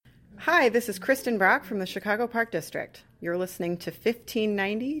Hi, this is Kristen Brock from the Chicago Park District. You're listening to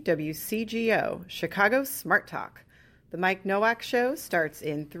 1590 WCGO, Chicago Smart Talk. The Mike Nowak Show starts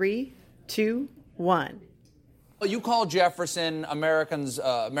in 3, 2, 1. You call Jefferson America's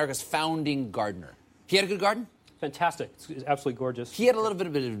founding gardener. He had a good garden? Fantastic. It's absolutely gorgeous. He had a little bit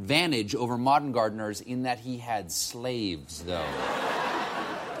of an advantage over modern gardeners in that he had slaves, though.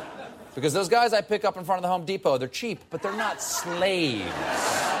 Because those guys I pick up in front of the Home Depot, they're cheap, but they're not slaves.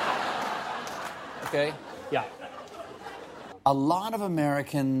 Okay? Yeah. A lot of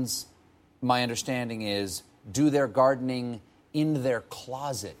Americans, my understanding is, do their gardening in their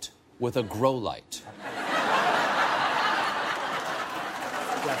closet with a grow light.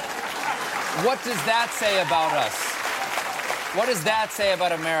 What does that say about us? What does that say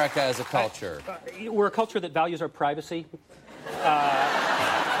about America as a culture? We're a culture that values our privacy.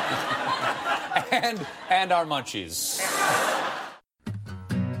 And our munchies.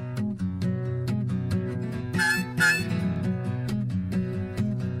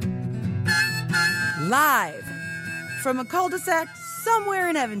 Live from a cul-de-sac somewhere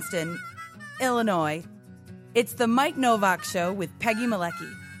in Evanston, Illinois, it's the Mike Nowak Show with Peggy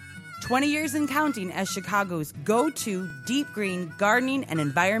Malecki. 20 years and counting as Chicago's go-to deep green gardening and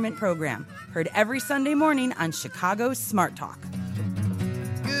environment program. Heard every Sunday morning on Chicago's Smart Talk.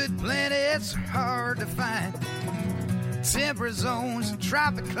 Good planets are hard to find. Temperate zones and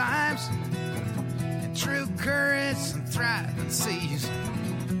tropic climes. And true currents and thriving seas.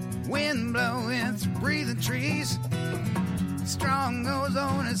 Wind blowing through breathing trees. Strong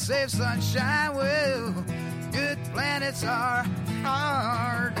ozone and safe sunshine. Well, good planets are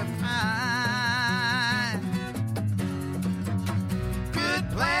hard to find.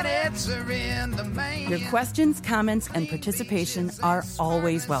 Good planets are in the main. Your questions, comments, and participation are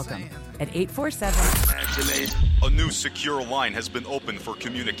always welcome at 847. A new secure line has been opened for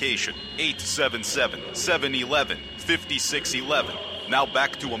communication. 877-711-5611. Now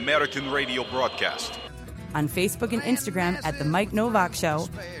back to American radio broadcast. On Facebook and Instagram at The Mike Nowak Show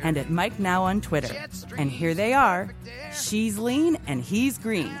and at Mike Now on Twitter. And here they are. She's lean and he's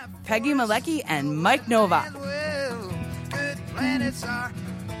green. Peggy Malecki and Mike Nowak. Good planets are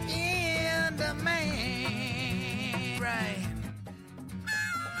in the main. Right.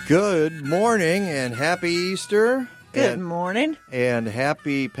 Good morning and happy Easter. Good morning. And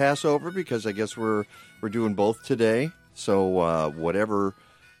happy Passover, because I guess we're doing both today. So whatever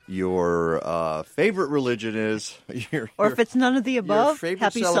your favorite religion is, or if it's none of the above,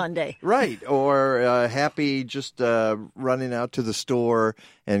 happy Sunday. Right, or happy just running out to the store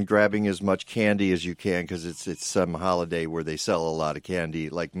and grabbing as much candy as you can, because it's some holiday where they sell a lot of candy.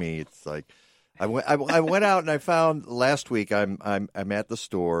 Like me, it's like I went out and I found last week I'm at the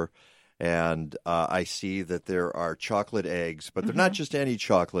store and I see that there are chocolate eggs, but they're not just any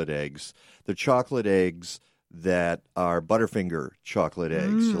chocolate eggs. They're chocolate eggs that are Butterfinger chocolate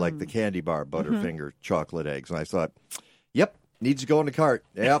eggs, like the candy bar Butterfinger chocolate eggs. And I thought, yep, needs to go in the cart.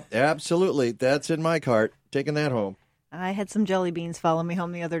 Yep, absolutely. That's in my cart. Taking that home. I had some jelly beans follow me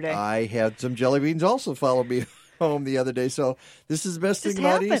home the other day. I had some jelly beans also follow me home the other day. So this is the best thing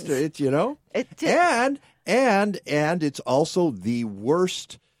about Easter. It's, and it's also the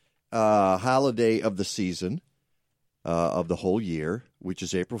worst holiday of the season. Of the whole year, which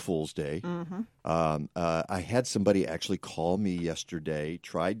is April Fool's Day. I had somebody actually call me yesterday,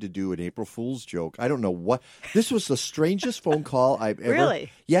 tried to do an April Fool's joke. I don't know what. This was the strangest phone call I've ever.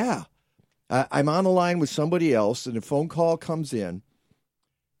 Really? Yeah. I'm on the line with somebody else, and a phone call comes in,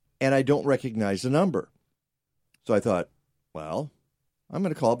 and I don't recognize the number. So I thought, well, I'm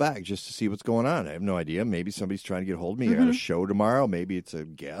going to call back just to see what's going on. I have no idea. Maybe somebody's trying to get a hold of me. I got a show tomorrow. Maybe it's a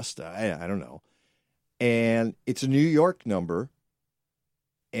guest. I don't know. And it's a New York number,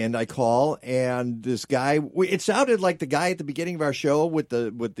 and I call, and this guy. It sounded like the guy at the beginning of our show with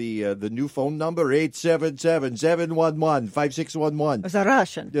the new phone number 877-711-5611. Was that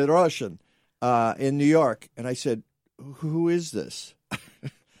Russian? The Russian in New York, and I said, "Who is this?"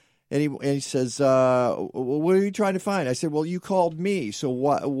 and he says, "What are you trying to find?" I said, "Well, you called me, so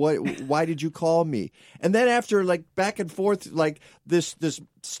what? Why did you call me?" And then after like back and forth, like this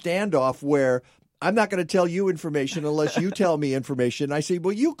standoff where I'm not going to tell you information unless you tell me information. I say,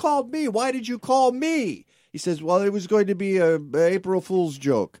 well, you called me. Why did you call me? He says, well, it was going to be a April Fool's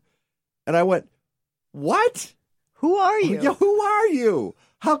joke. And I went, what? Who are you? Yeah, who are you?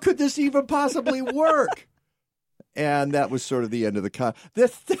 How could this even possibly work? And that was sort of the end of the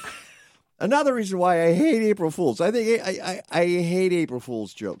Another reason why I hate April Fools. I think I hate April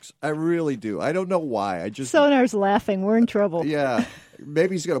Fool's jokes. I really do. I don't know why. Sonar's laughing. We're in trouble. Yeah.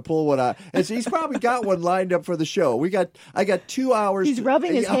 Maybe he's going to pull one out. And so he's probably got one lined up for the show. I got 2 hours. He's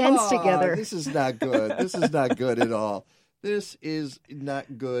rubbing his hands together. This is not good. This is not good at all. This is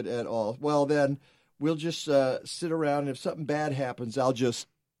not good at all. Well, then we'll just sit around. If something bad happens, I'll just...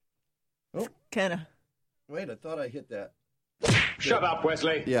 Oh, kind of. Wait, I thought I hit that. Shut up,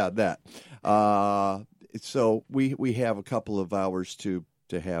 Wesley. Yeah, that. So we have a couple of hours to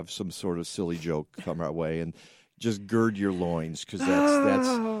have some sort of silly joke come our way, and just gird your loins, because that's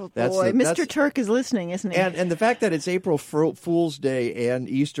boy, Mr. Turk is listening, isn't he? And the fact that it's April Fool's Day and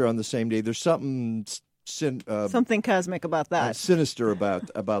Easter on the same day, there's something something cosmic about that, sinister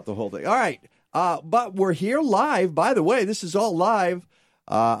about the whole thing. All right, but we're here live. By the way, this is all live.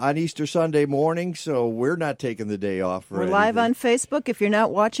 On Easter Sunday morning, so we're not taking the day off. We're live on Facebook. If you're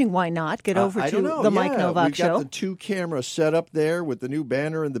not watching, why not? Get over to the Mike Novak Show. We've got the 2 cameras set up there with the new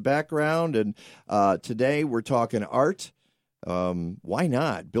banner in the background, and today we're talking art. Why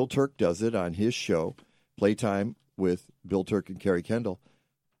not? Bill Turk does it on his show, Playtime with Bill Turk and Carrie Kendall.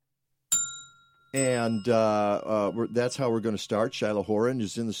 And that's how we're going to start. Shilin Hora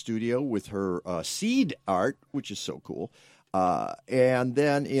is in the studio with her seed art, which is so cool. And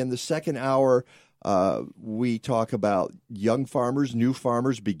then in the second hour, we talk about young farmers, new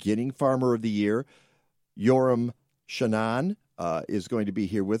farmers, beginning farmer of the year. Yoram Shanan is going to be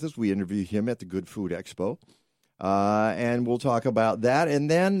here with us. We interviewed him at the Good Food Expo. And we'll talk about that. And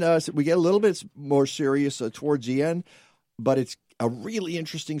then we get a little bit more serious towards the end, but it's a really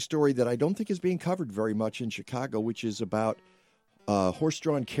interesting story that I don't think is being covered very much in Chicago, which is about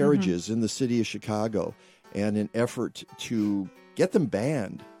horse-drawn carriages in the city of Chicago, and an effort to get them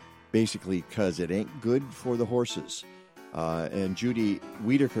banned, basically, because it ain't good for the horses. And Jodie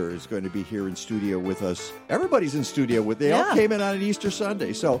Wiederkehr is going to be here in studio with us. Everybody's in studio with. They all came in on an Easter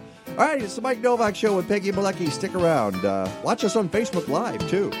Sunday. So, all right, it's the Mike Novak Show with Peggy Malecki. Stick around. Watch us on Facebook Live,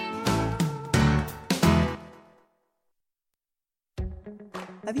 too.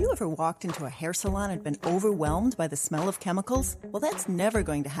 Have you ever walked into a hair salon and been overwhelmed by the smell of chemicals? Well, that's never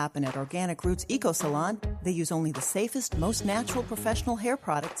going to happen at Organic Roots Eco Salon. They use only the safest, most natural professional hair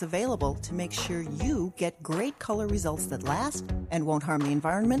products available to make sure you get great color results that last and won't harm the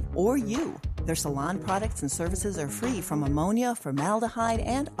environment or you. Their salon products and services are free from ammonia, formaldehyde,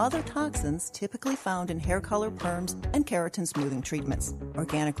 and other toxins typically found in hair color perms and keratin smoothing treatments.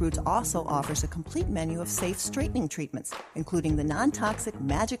 Organic Roots also offers a complete menu of safe straightening treatments, including the non-toxic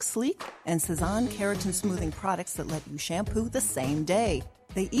Magic Sleek and Cezanne keratin smoothing products that let you shampoo the same day.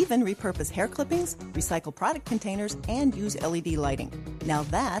 They even repurpose hair clippings, recycle product containers, and use LED lighting. Now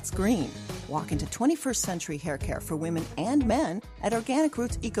that's green. Walk into 21st century hair care for women and men at Organic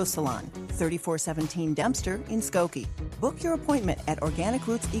Roots Eco Salon, 3417 Dempster in Skokie. Book your appointment at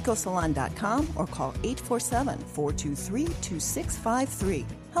organicrootsecosalon.com or call 847-423-2653.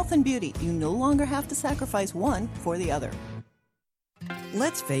 Health and beauty, you no longer have to sacrifice one for the other.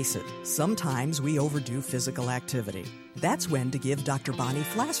 Let's face it, sometimes we overdo physical activity. That's when to give Dr. Bonnie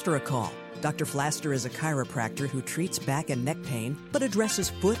Flaster a call. Dr. Flaster is a chiropractor who treats back and neck pain, but addresses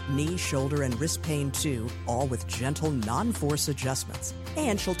foot, knee, shoulder, and wrist pain too, all with gentle, non-force adjustments.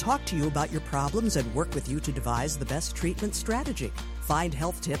 And she'll talk to you about your problems and work with you to devise the best treatment strategy. Find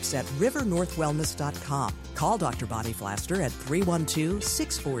health tips at rivernorthwellness.com. Call Dr. Bonnie Flaster at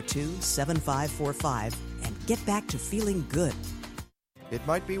 312-642-7545 and get back to feeling good. It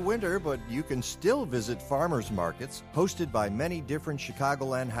might be winter, but you can still visit farmers markets hosted by many different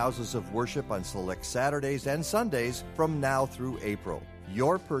Chicagoland houses of worship on select Saturdays and Sundays from now through April.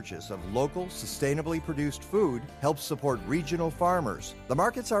 Your purchase of local, sustainably produced food helps support regional farmers. The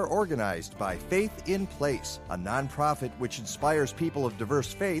markets are organized by Faith in Place, a nonprofit which inspires people of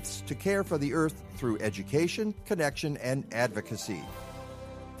diverse faiths to care for the earth through education, connection, and advocacy.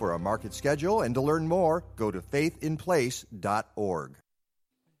 For a market schedule and to learn more, go to faithinplace.org.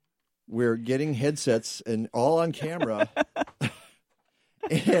 We're getting headsets and all on camera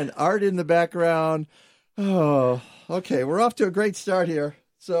and art in the background. Oh, okay. We're off to a great start here.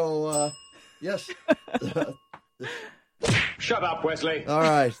 So, yes. Shut up, Wesley. All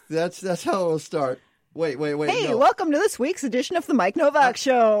right. That's how we'll start. Wait. Hey, no. Welcome to this week's edition of the Mike Novak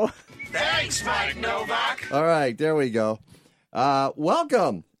Show. Thanks, Mike Novak. All right. There we go.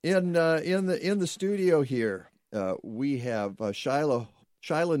 Welcome in the studio here. We have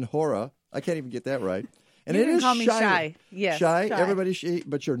Shilin Hora. I can't even get that right. And you it can is call me shy. Yes, shy. Everybody's shy,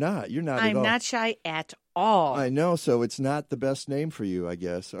 but you're not. You're not at all. I'm not shy at all. I know, so it's not the best name for you, I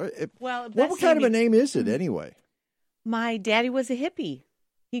guess. Well, what kind of a name is it anyway? My daddy was a hippie.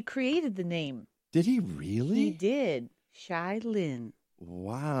 He created the name. Did he really? He did. Shilin.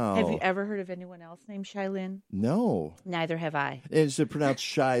 Wow. Have you ever heard of anyone else named Shilin? No. Neither have I. Is it pronounced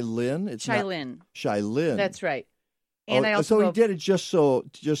Shilin? It's Shilin. Not Shilin. That's right. And I so also he did it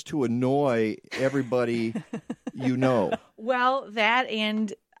just to annoy everybody you know. Well, that,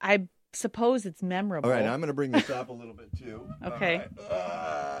 and I suppose it's memorable. All right, I'm going to bring this up a little bit too. Okay.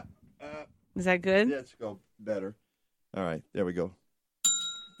 Is that good? Let's go better. All right, there we go.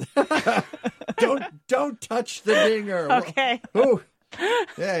 Don't touch the dinger. Okay. Who?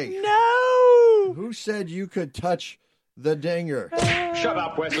 Hey. No. Who said you could touch the dinger? Shut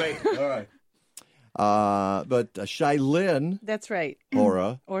up, Wesley. All right. But Shilin. That's right.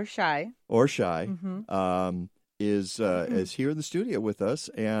 Hora. Or Shy. Mm-hmm. Is here in the studio with us,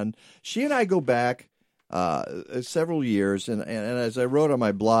 and she and I go back several years, and as I wrote on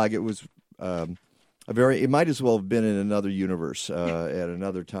my blog, it was it might as well have been in another universe at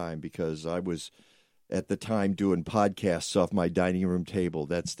another time, because I was at the time doing podcasts off my dining room table.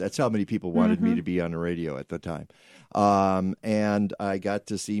 That's how many people wanted me to be on the radio at the time, and I got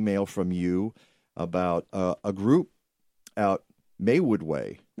this email from you about a group out Maywood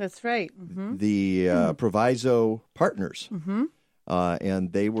Way. That's right. Mm-hmm. The Proviso Partners. Mm-hmm.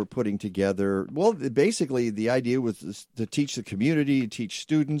 And they were putting together, well, basically the idea was to teach the community, teach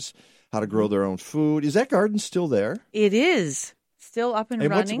students how to grow their own food. Is that garden still there? It is still up and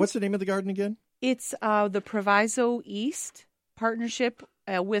running. What's the name of the garden again? It's the Proviso East partnership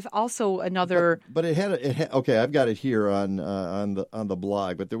with also another. But it had okay. I've got it here on the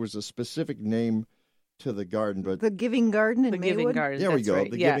blog. But there was a specific name to the garden. But the Giving Garden in the Maywood? Giving Garden. There we go. Right.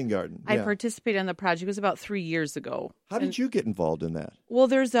 The Giving Garden. Yeah. I participated in the project. It was about 3 years ago. How did you get involved in that? Well,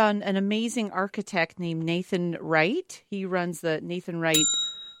 there's an amazing architect named Nathan Wright. He runs the Nathan Wright.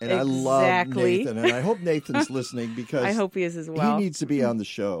 And I love Nathan, and I hope Nathan's listening, because I hope he is as well. He needs to be on the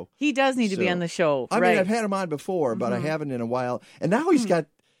show. He does need to be on the show. I mean, I've had him on before, but I haven't in a while. And now he's got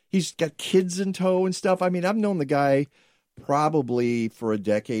kids in tow and stuff. I mean, I've known the guy probably for a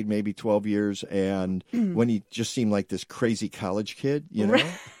decade, maybe 12 years, and when he just seemed like this crazy college kid, you know?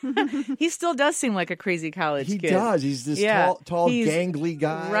 He still does seem like a crazy college kid. He does. He's this tall, gangly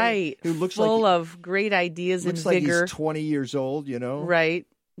guy. Right. Who looks full of great ideas and vigor. Looks like he's 20 years old, you know? Right.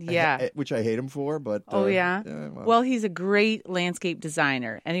 Yeah. Which I hate him for, but... Oh, yeah? Well, he's a great landscape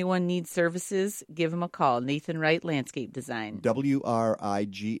designer. Anyone needs services, give him a call. Nathan Wright Landscape Design.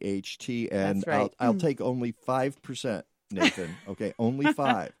 WRIGHT, and that's right. I'll take only 5%, Nathan. Okay, only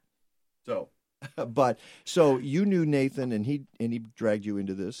 5. So you knew Nathan, and he dragged you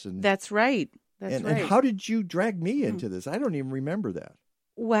into this. And that's right. And how did you drag me into this? I don't even remember that.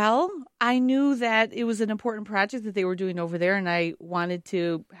 Well, I knew that it was an important project that they were doing over there, and I wanted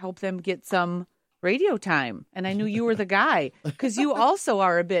to help them get some radio time. And I knew you were the guy, because you also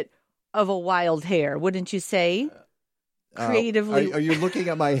are a bit of a wild hair, wouldn't you say? Creatively. Are you looking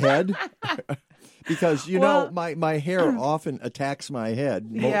at my head? Because, know, my hair often attacks my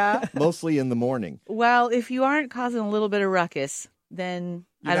head, mostly in the morning. Well, if you aren't causing a little bit of ruckus, then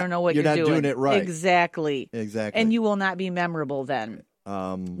I don't know what you're doing. You're not doing it right. Exactly. And you will not be memorable then.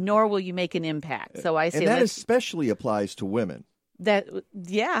 Nor will you make an impact. So I say, and that especially applies to women. I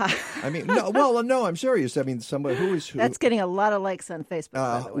mean, no, I'm serious. I mean, somebody who is that's getting a lot of likes on Facebook.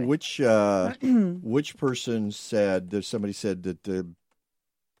 By the way. Which person said? Somebody said that the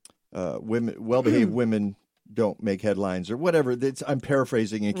well-behaved women don't make headlines or whatever. I'm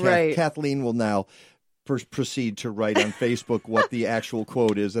paraphrasing, and Kathleen will now proceed to write on Facebook what the actual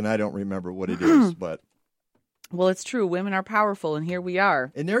quote is, and I don't remember what it is, but. Well, it's true. Women are powerful, and here we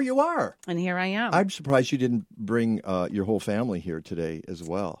are. And there you are. And here I am. I'm surprised you didn't bring your whole family here today as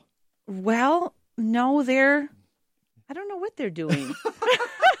well. Well, no, I don't know what they're doing.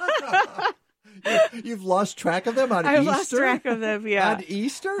 You've lost track of them on Easter? I've lost track of them, yeah. On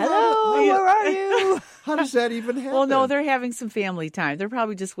Easter? Hello, where are you? How does that even happen? Well, no, they're having some family time. They're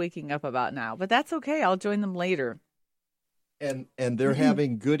probably just waking up about now. But that's okay. I'll join them later. And they're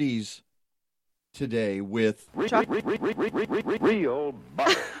having goodies today with real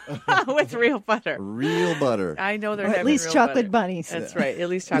butter. With real butter. Real butter. I know they're or having at least real chocolate butter. Bunnies. That's right. At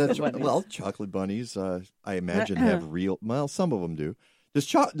least chocolate bunnies. Well, chocolate bunnies, I imagine, have real. Well, some of them do.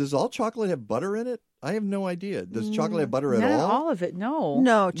 Does all chocolate have butter in it? I have no idea. Does chocolate have butter at all? Not all of it. No.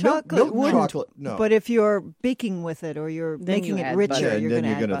 No, chocolate wouldn't. Chocolate, no. But if you're baking with it or you're making it richer, you're going to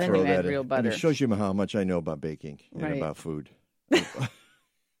add butter. Throw that real in. butter. And it shows you how much I know about baking and about food.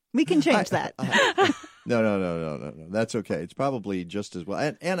 We can change that. No. That's okay. It's probably just as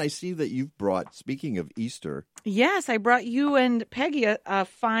well. And I see that you've brought, speaking of Easter. Yes, I brought you and Peggy a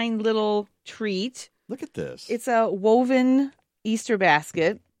fine little treat. Look at this. It's a woven Easter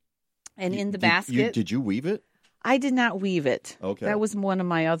basket. And in the basket. Did you weave it? I did not weave it. Okay. That was one of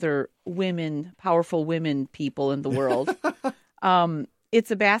my other powerful women people in the world. It's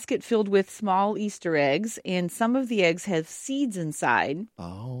a basket filled with small Easter eggs, and some of the eggs have seeds inside.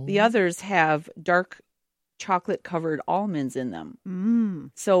 Oh. The others have dark chocolate-covered almonds in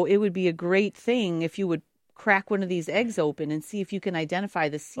them. So it would be a great thing if you would crack one of these eggs open and see if you can identify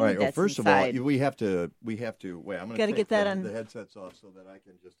the seed all right. Well, that's first inside. of all, we have to. Wait, I'm going to get that on the headsets off so that I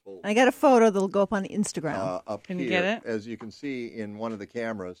can just hold. I got a photo that'll go up on Instagram. Up Can here, you get it? as you can see in one of the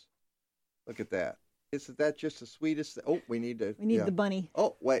cameras. Look at that. Isn't that just the sweetest? Oh, we need to. We need the bunny.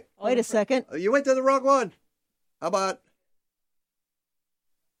 Oh, wait. Wait a second. You went to the wrong one. How about?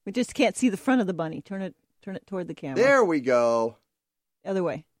 We just can't see the front of the bunny. Turn it toward the camera. There we go. The other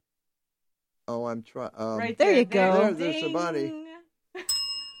way. Oh, I'm trying. Right there you go. There's the bunny.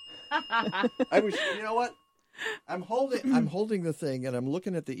 I was. You know what? I'm holding the thing, and I'm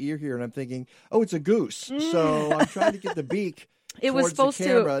looking at the ear here, and I'm thinking, oh, it's a goose. So I'm trying to get the beak. It was supposed the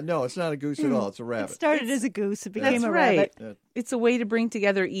camera. No, it's not a goose at all. It's a rabbit. It started as a goose. It became That's a right. rabbit. It's a way to bring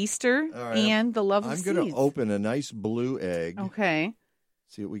together Easter and the love of seeds. I'm going to open a nice blue egg. Okay.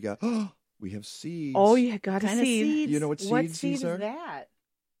 See what we got. Oh, we have seeds. Oh, you got a seed. Seeds. You know what seeds What seed these are? is that?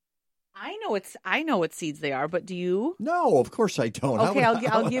 I know what seeds they are, but do you? No, of course I don't. Okay,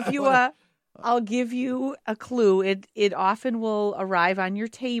 I'll give you a clue. It often will arrive on your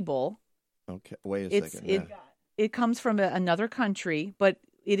table. Okay, wait a second. It comes from another country, but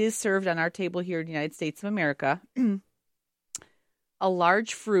it is served on our table here in the United States of America. A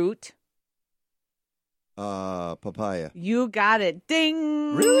large fruit. Papaya. You got it.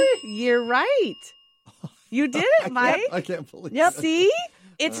 Ding. Really? You're right. You did it, Mike. I can't believe Yep. it. See?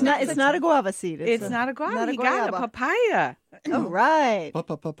 It's not a guava seed. It's not a guava. Not a He got a guava. papaya. All right.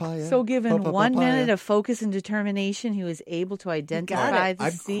 Papaya. So given 1 Papaya. minute of focus and determination, he was able to identify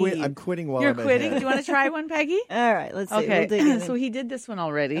the seed. I'm quitting while You're I'm quitting? ahead. Do you want to try one, Peggy? All right. Let's see. Okay. We'll dig in. So he did this one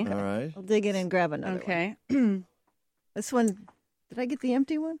already. All right. We'll dig in and grab another Okay. one. This one, did I get the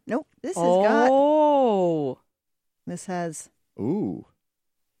empty one? Nope. This has got. Oh. This has. Ooh.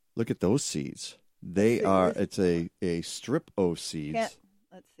 Look at those seeds. They are, it's a strip of seeds.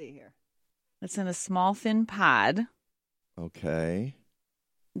 Let's see here. It's in a small, thin pod. Okay.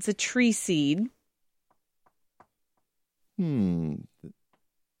 It's a tree seed.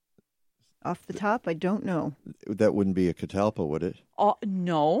 Off the top, I don't know. That wouldn't be a catalpa, would it? Oh,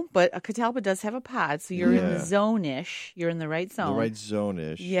 no, but a catalpa does have a pod, so you're in the zone-ish. You're in the right zone. The right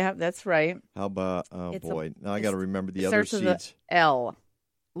zone-ish. Yeah, that's right. How about, It's boy, now I got to remember the It other starts with seeds. a L.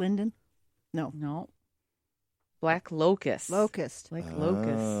 Linden? No. No. Black locust. Black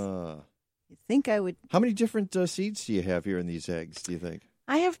locust. You think I would. How many different seeds do you have here in these eggs, do you think?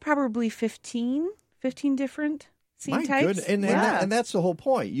 I have probably 15 different seed My types. goodness. And that's the whole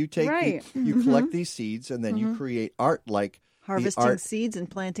point. You take you collect these seeds and then you create art like harvesting seeds and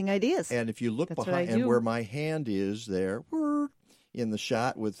planting ideas. And if you look That's behind and where my hand is there in the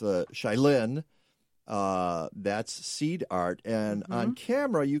shot with Shilin, that's seed art. And on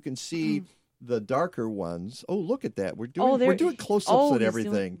camera you can see the darker ones. Oh, look at that. We're doing close-ups at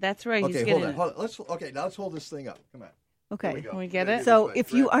everything. That's right. Okay, hold on. Now let's hold this thing up. Come on. Okay. Can we get it? So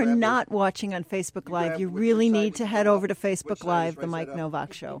if you are not watching on Facebook Live, you really need to head over to Facebook Live, The Mike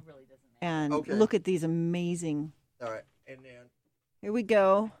Novak Show, and look at these amazing. All right. And then here we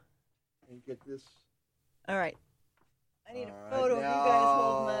go. And get this. All right. I need a photo of you guys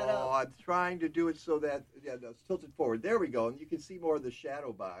holding that up. I'm trying to do it so that it's tilted forward. There we go. And you can see more of the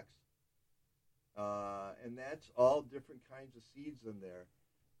shadow box. And that's all different kinds of seeds in there.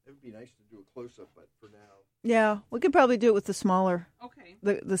 It would be nice to do a close-up, but for now. Yeah, we could probably do it with the smaller. Okay.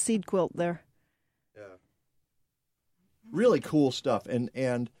 The seed quilt there. Yeah. Really cool stuff.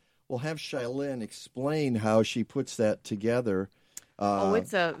 And we'll have Shilin explain how she puts that together.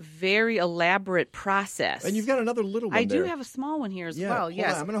 It's a very elaborate process. And you've got another little one I there. do have a small one here as well. Hold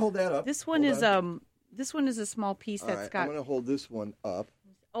Yes. on. I'm going to hold that up. This one is a small piece that's got. I'm going to hold this one up.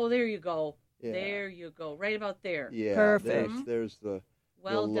 Oh, there you go. Yeah. There you go. Right about there. Yeah. Perfect. There's the.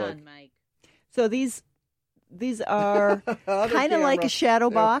 Well the done, Mike. So these are kind of like a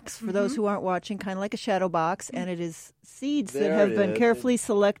shadow box for those who aren't watching, kind of like a shadow box, and it is seeds that have been carefully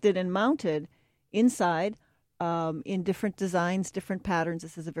selected and mounted inside in different designs, different patterns.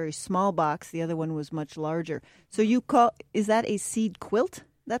 This is a very small box. The other one was much larger. So is that a seed quilt?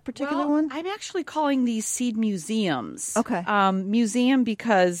 That particular one? I'm actually calling these seed museums. Okay. Museum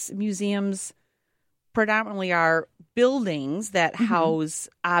because museums predominantly are buildings that house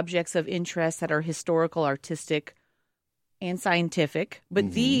objects of interest that are historical, artistic, and scientific.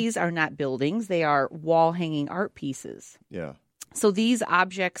 But these are not buildings. They are wall-hanging art pieces. Yeah. So these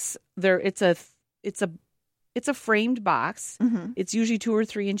objects, it's a It's a framed box. Mm-hmm. It's usually 2 or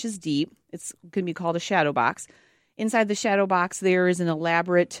 3 inches deep. It's going to be called a shadow box. Inside the shadow box, there is an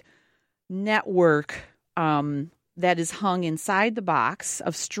elaborate network that is hung inside the box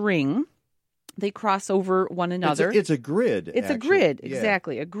of string. They cross over one another. It's a grid. It's a grid,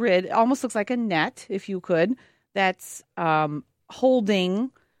 exactly. A grid. It almost looks like a net, if you could, that's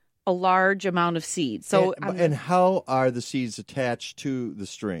holding a large amount of seeds. So, and how are the seeds attached to the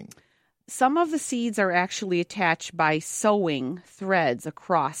string? Some of the seeds are actually attached by sewing threads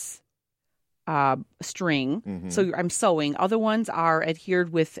across string. Mm-hmm. So I'm sewing. Other ones are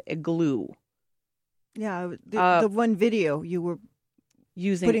adhered with a glue. Yeah, the one video you were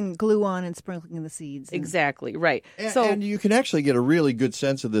putting glue on and sprinkling the seeds. Exactly, right. And you can actually get a really good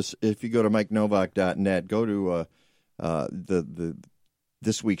sense of this if you go to MikeNovak.net. Go to the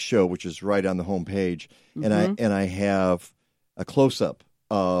this week's show, which is right on the homepage, Mm-hmm. and I have a close-up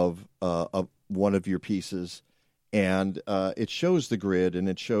of one of your pieces, and it shows the grid and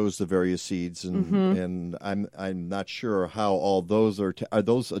it shows the various seeds, and I'm not sure how all those are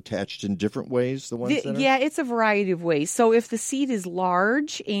those attached in different ways. The ones that are? Yeah, it's a variety of ways. So if the seed is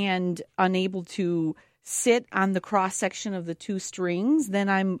large and unable to sit on the cross section of the 2 strings, then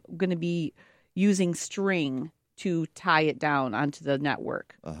I'm going to be using string to tie it down onto the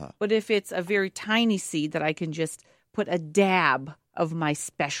network. But if it's a very tiny seed that I can just put a dab of my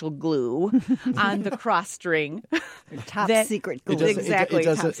special glue on the cross string. Top secret glue. Exactly.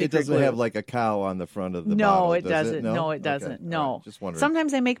 It doesn't have like a cow on the front of the bottle. No, it doesn't. No, it doesn't. Okay. No. Right. Just wondering.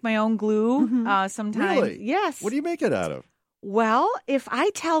 Sometimes I make my own glue. Sometimes. Really? Yes. What do you make it out of? Well, if I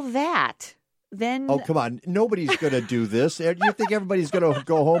tell that, then... Oh, come on. Nobody's going to do this. You think everybody's going to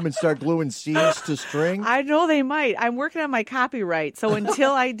go home and start gluing seeds to string? I know they might. I'm working on my copyright, so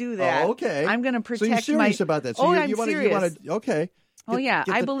until I do that, okay. I'm going to protect my... So you're serious about that? So I'm serious. Okay.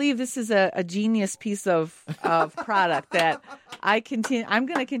 I believe this is a genius piece of product that I'm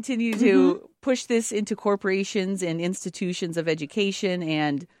going to continue to push this into corporations and institutions of education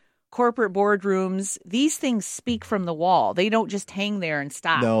and corporate boardrooms. These things speak from the wall. They don't just hang there and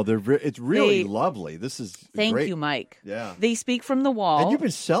stop. No, it's really lovely. This is Thank great. you, Mike. Yeah. They speak from the wall. And you've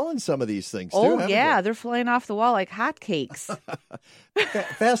been selling some of these things, too, Oh, yeah. They're flying off the wall like hotcakes.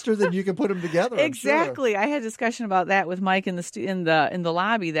 Faster than you can put them together. Exactly. Sure. I had a discussion about that with Mike in the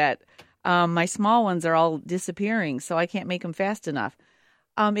lobby that my small ones are all disappearing, so I can't make them fast enough.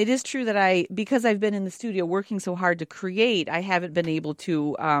 It is true that because I've been in the studio working so hard to create, I haven't been able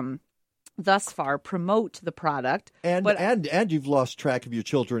to thus far promote the product. And you've lost track of your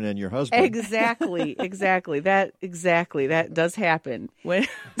children and your husband. Exactly. That does happen.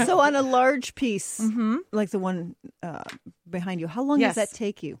 So on a large piece, like the one behind you, how long does that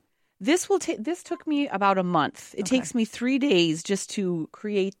take you? This took me about a month. It takes me 3 days just to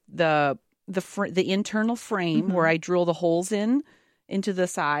create the internal frame where I drill the holes into the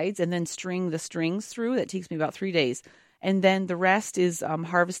sides and then string the strings through. That takes me about 3 days. And then the rest is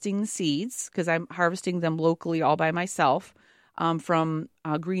harvesting the seeds, because I'm harvesting them locally all by myself from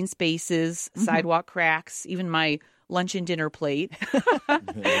green spaces, sidewalk cracks, even my lunch and dinner plate.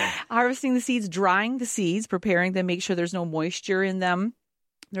 Harvesting the seeds, drying the seeds, preparing them, make sure there's no moisture in them,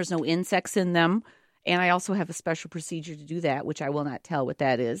 there's no insects in them. And I also have a special procedure to do that, which I will not tell what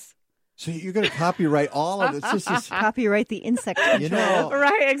that is. So you're going to copyright all of this? Copyright the insect control.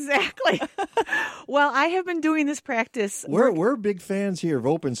 Right, exactly. Well, I have been doing this practice. We're big fans here of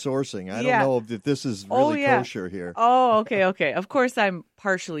open sourcing. I don't know if this is really kosher here. Oh, okay. Of course, I'm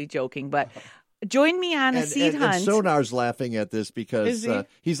partially joking, but join me on a seed hunt. And Sonar's laughing at this because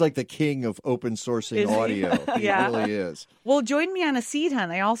he's like the king of open sourcing audio. He really is. Well, join me on a seed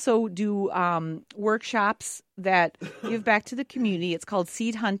hunt. I also do workshops that give back to the community. It's called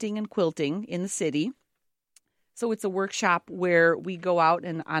Seed Hunting and Quilting in the city. So it's a workshop where we go out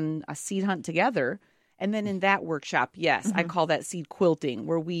and on a seed hunt together. And then in that workshop, I call that seed quilting,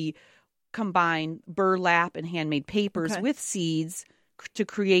 where we combine burlap and handmade papers with seeds to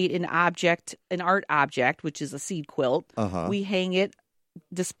create an art object, which is a seed quilt. We hang it,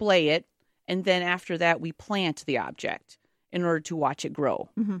 display it, and then after that, we plant the object in order to watch it grow.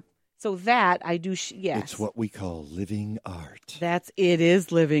 So that I do, yes. It's what we call living art. It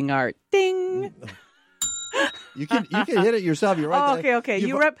is living art. Ding! You can hit it yourself. You're right there. Okay.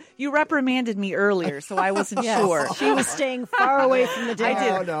 You reprimanded me earlier, so I wasn't sure. She was staying far away from the dam.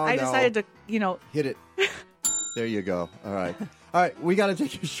 I did. I decided to, hit it. There you go. All right. We got to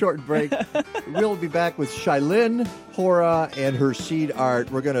take a short break. We'll be back with Shilin Hora and her seed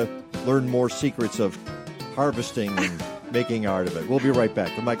art. We're going to learn more secrets of harvesting and making art of it. We'll be right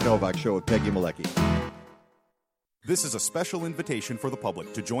back. The Mike Novak Show with Peggy Malecki. This is a special invitation for the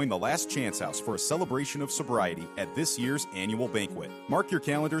public to join the Last Chance House for a celebration of sobriety at this year's annual banquet. Mark your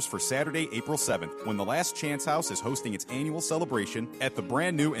calendars for Saturday, April 7th, when the Last Chance House is hosting its annual celebration at the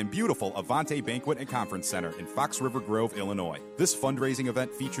brand new and beautiful Avante Banquet and Conference Center in Fox River Grove, Illinois. This fundraising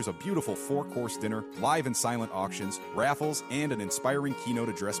event features a beautiful 4-course dinner, live and silent auctions, raffles, and an inspiring keynote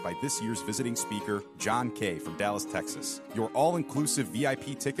address by this year's visiting speaker, John Kay from Dallas, Texas. Your all-inclusive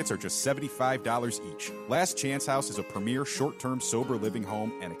VIP tickets are just $75 each. Last Chance House is a premier short-term sober living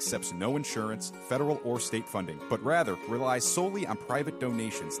home and accepts no insurance, federal or state funding, but rather relies solely on private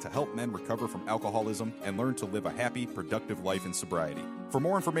donations to help men recover from alcoholism and learn to live a happy, productive life in sobriety. For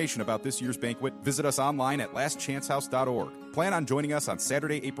more information about this year's banquet, visit us online at lastchancehouse.org. Plan on joining us on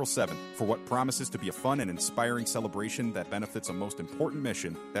Saturday, April 7th for what promises to be a fun and inspiring celebration that benefits a most important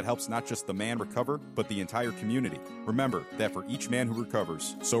mission that helps not just the man recover, but the entire community. Remember that for each man who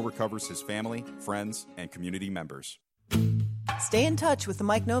recovers, so recovers his family, friends, and community members. Stay in touch with The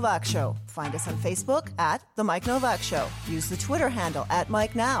Mike Novak Show. Find us on Facebook at The Mike Novak Show. Use the Twitter handle at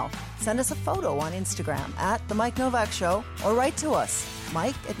Mike Now. Send us a photo on Instagram at The Mike Novak Show or write to us,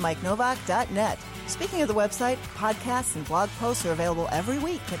 mike@mikenovak.net. Speaking of the website, podcasts and blog posts are available every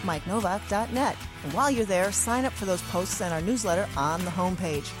week at mikenovak.net. And while you're there, sign up for those posts and our newsletter on the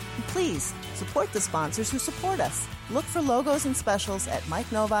homepage. And please, support the sponsors who support us. Look for logos and specials at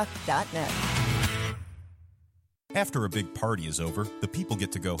mikenovak.net. After a big party is over, the people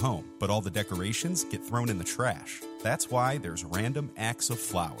get to go home, but all the decorations get thrown in the trash. That's why there's Random Acts of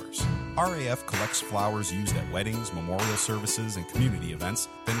Flowers. RAF collects flowers used at weddings, memorial services, and community events,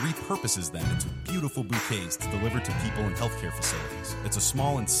 then repurposes them into beautiful bouquets to deliver to people in healthcare facilities. It's a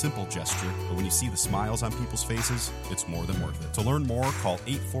small and simple gesture, but when you see the smiles on people's faces, it's more than worth it. To learn more, call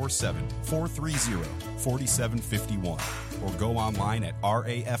 847-430-4751 or go online at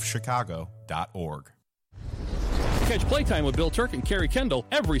rafchicago.org. Catch Playtime with Bill Turk and Carrie Kendall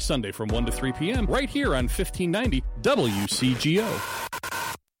every Sunday from 1 to 3 p.m. right here on 1590 WCGO.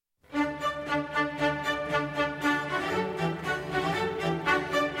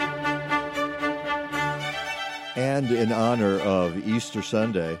 And in honor of Easter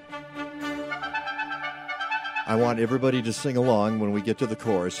Sunday, I want everybody to sing along when we get to the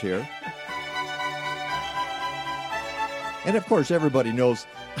chorus here. And of course, everybody knows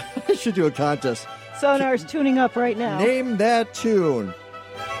I should do a contest. Sonar's tuning up right now. Name that tune.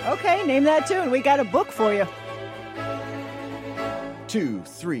 Okay, name that tune. We got a book for you. 2,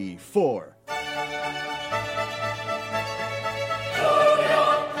 3, 4.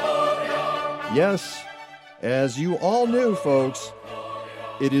 Yes, as you all knew, folks,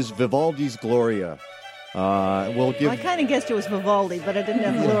 it is Vivaldi's Gloria. We'll give. I kind of guessed it was Vivaldi, but I didn't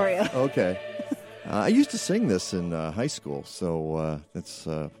have Gloria. Okay. I used to sing this in high school, so that's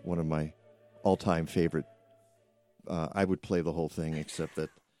one of my all-time favorite. I would play the whole thing, except that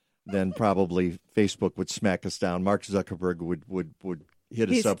then probably Facebook would smack us down. Mark Zuckerberg would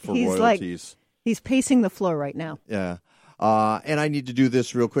hit us up for royalties. He's pacing the floor right now. Yeah. And I need to do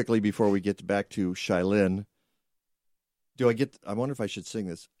this real quickly before we get back to Shilin. I wonder if I should sing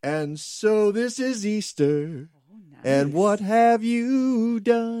this. And so this is Easter. Oh, nice. And what have you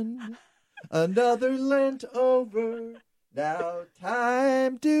done? Another Lent over. Now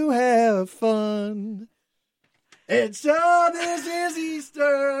time to have fun. And so this is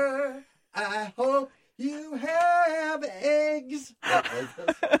Easter. I hope you have eggs.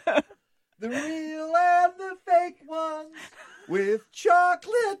 The real and the fake ones with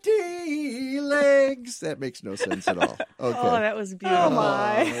chocolatey legs. That makes no sense at all. Okay. Oh, that was beautiful. Oh,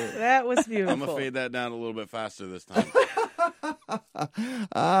 my. That was beautiful. I'm going to fade that down a little bit faster this time.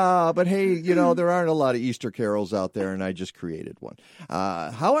 But hey, there aren't a lot of Easter carols out there, and I just created one.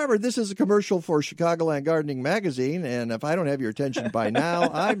 However, this is a commercial for Chicagoland Gardening Magazine, and if I don't have your attention by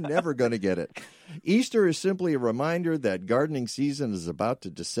now, I'm never going to get it. Easter is simply a reminder that gardening season is about to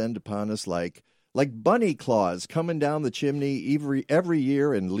descend upon us like bunny claws coming down the chimney every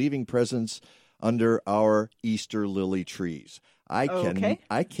year and leaving presents under our Easter lily trees. I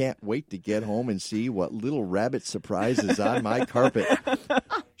can't wait to get home and see what little rabbit surprise is on my carpet.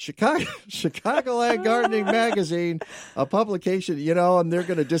 Chicagoland Gardening Magazine, a publication, and they're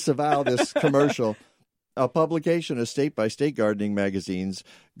going to disavow this commercial. A publication of state-by-state gardening magazines.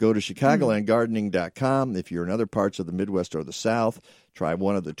 Go to chicagolandgardening.com. If you're in other parts of the Midwest or the South, try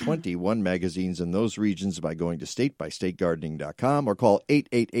one of the 21 magazines in those regions by going to statebystategardening.com or call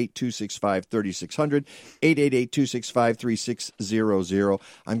 888-265-3600, 888-265-3600.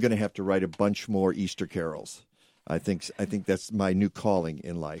 I'm going to have to write a bunch more Easter carols. I think that's my new calling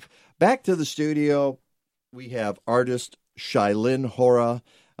in life. Back to the studio, we have artist Shilin Hora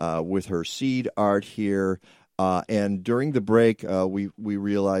with her seed art here. And during the break, we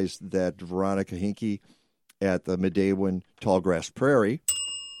realized that Veronica Hinke at the Midaywan Tallgrass Prairie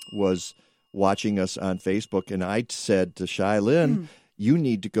was watching us on Facebook, and I said to Shilin, you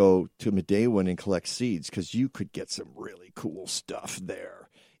need to go to Midaywan and collect seeds because you could get some really cool stuff there.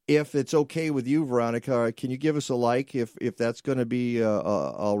 If it's okay with you, Veronica, can you give us a like if that's going to be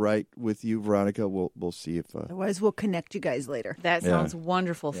all right with you, Veronica? We'll see if. Otherwise, we'll connect you guys later. That sounds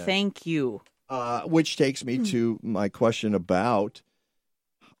wonderful. Yeah. Thank you. Which takes me to my question about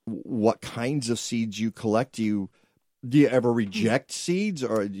what kinds of seeds you collect. Do you ever reject seeds,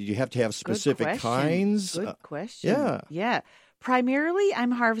 or do you have to have specific kinds? Good question. Yeah. Primarily,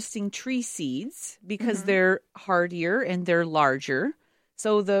 I'm harvesting tree seeds because they're hardier and they're larger.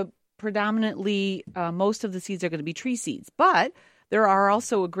 So the predominantly, most of the seeds are going to be tree seeds. But there are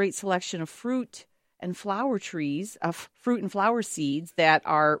also a great selection of fruit and flower trees, fruit and flower seeds that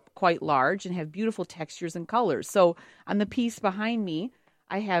are quite large and have beautiful textures and colors. So on the piece behind me,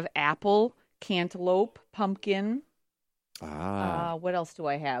 I have apple, cantaloupe, pumpkin. What else do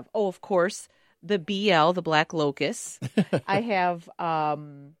I have? Oh, of course, the BL, the black locust. I have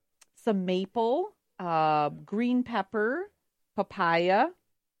some maple, green pepper, papaya,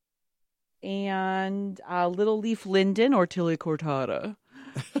 and little leaf linden or Tilly cortata.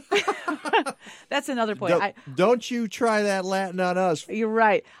 That's another point. Don't you try that Latin on us. You're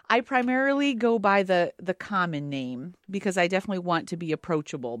right. I primarily go by the common name because I definitely want to be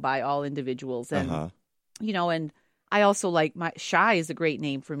approachable by all individuals. And, and I also like Shy is a great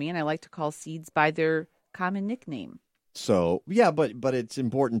name for me, and I like to call seeds by their common nickname. So, yeah, but it's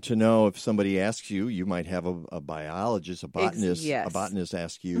important to know if somebody asks you, you might have a biologist, a botanist, yes. a botanist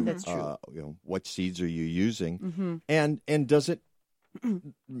ask you, That's true. What seeds are you using? Mm-hmm. And does it,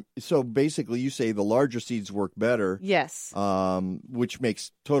 so basically you say the larger seeds work better. Yes. Which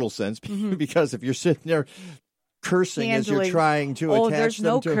makes total sense because if you're sitting there cursing as you're trying to attach there's them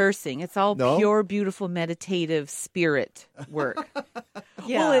no to... cursing. It's all pure, beautiful, meditative spirit work.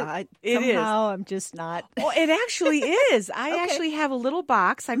 Yeah, it is. I'm just not. Oh, it actually is. I actually have a little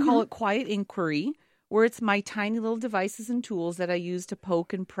box. I call it Quiet Inquiry, where it's my tiny little devices and tools that I use to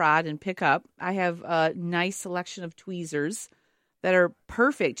poke and prod and pick up. I have a nice selection of tweezers that are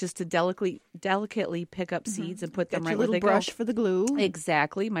perfect just to delicately pick up seeds and put them right where they go. Your little brush for the glue.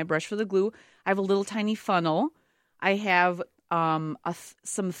 Exactly, my brush for the glue. I have a little tiny funnel. I have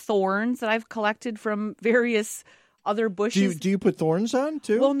some thorns that I've collected from various other bushes. Do you put thorns on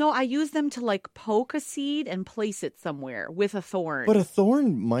too? Well, no, I use them to like poke a seed and place it somewhere with a thorn. But a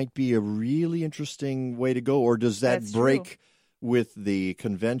thorn might be a really interesting way to go, or does that break with the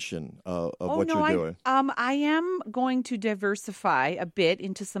convention of what you're doing? I am going to diversify a bit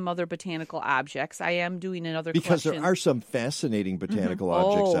into some other botanical objects. I am doing another because collection. There are some fascinating botanical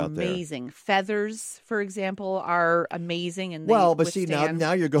objects out there. Amazing! Feathers, for example, are amazing, and see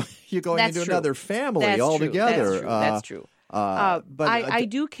now you're going into another family altogether. That's true. But I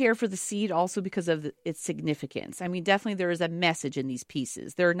do care for the seed also because of its significance. I mean, definitely there is a message in these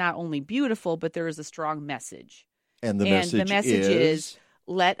pieces. They're not only beautiful, but there is a strong message. And the message is,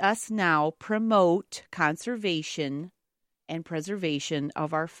 let us now promote conservation and preservation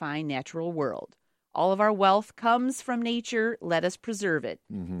of our fine natural world. All of our wealth comes from nature. Let us preserve it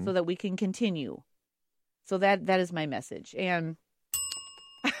so that we can continue. So that is my message. And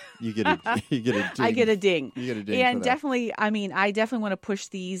you get a ding. I get a ding. You get a ding. And definitely, I definitely want to push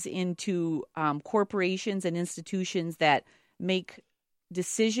these into corporations and institutions that make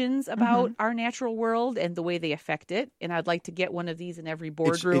decisions about our natural world and the way they affect it. And I'd like to get one of these in every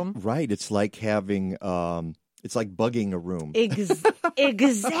boardroom. It's like having, it's like bugging a room.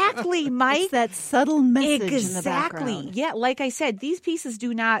 Exactly, Mike. It's that subtle message in the background. Yeah, like I said, these pieces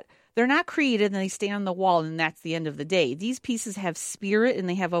they're not created and they stay on the wall and that's the end of the day. These pieces have spirit and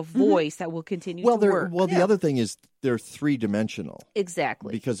they have a voice that will continue to work. Well, the other thing is they're three-dimensional.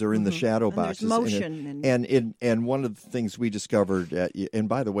 Exactly. Because they're in the shadow boxes. And there's motion. And one of the things we discovered, and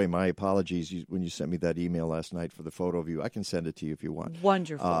by the way, my apologies when you sent me that email last night for the photo of you. I can send it to you if you want.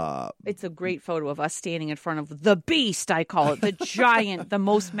 Wonderful. It's a great photo of us standing in front of the beast, I call it, the giant, the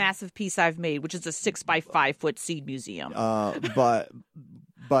most massive piece I've made, which is a 6x5 foot seed museum.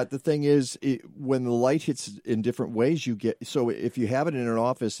 But the thing is, when the light hits in different ways, you get. So if you have it in an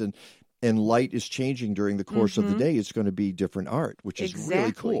office and light is changing during the course of the day, it's going to be different art, which is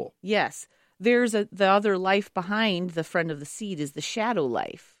really cool. Yes. There's the other life behind the front of the seed is the shadow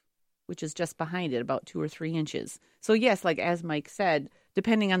life, which is just behind it, about 2 or 3 inches. So yes, like as Mike said,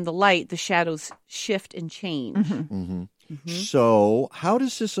 depending on the light, the shadows shift and change. So how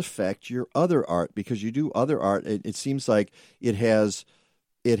does this affect your other art? Because you do other art. It seems like it has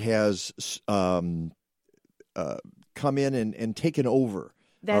come in and taken over.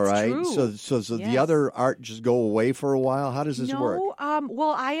 That's all right. true. So Yes. the other art just go away for a while. How does this work?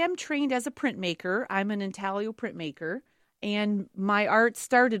 Well, I am trained as a printmaker. I'm an intaglio printmaker, and my art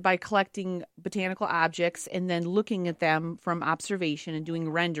started by collecting botanical objects and then looking at them from observation and doing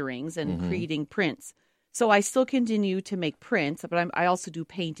renderings and creating prints. So I still continue to make prints, but I also do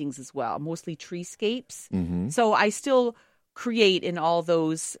paintings as well, mostly treescapes. So I still create in all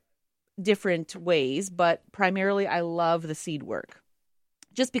those different ways, but primarily I love the seed work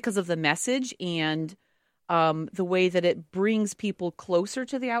just because of the message and the way that it brings people closer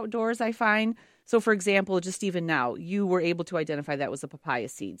to the outdoors, I find. So, for example, just even now, you were able to identify that was a papaya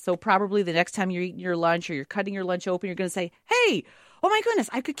seed. So probably the next time you're eating your lunch or you're cutting your lunch open, you're going to say, hey, oh my goodness,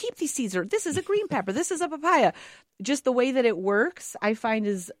 I could keep these seeds, or this is a green pepper, this is a papaya. Just the way that it works, I find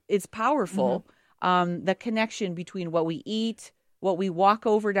it's powerful. The connection between what we eat, what we walk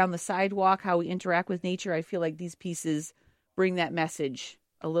over down the sidewalk, how we interact with nature, I feel like these pieces bring that message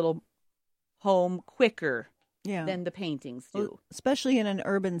a little home quicker than the paintings do. Well, especially in an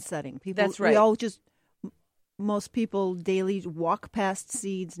urban setting. People, That's right. Most people daily walk past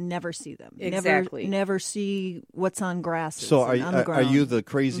seeds, never see them. Exactly. Never see what's on grasses. So on the are ground. you the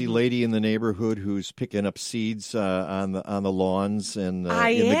crazy lady in the neighborhood who's picking up seeds on the lawns and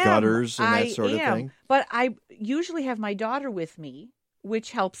in the gutters and that sort of thing? But I usually have my daughter with me, which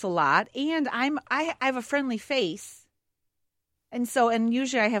helps a lot. And I have a friendly face. And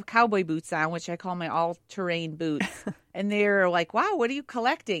usually I have cowboy boots on, which I call my all-terrain boots. And they're like, wow, what are you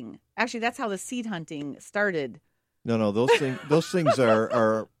collecting? Actually, that's how the seed hunting started. No, those things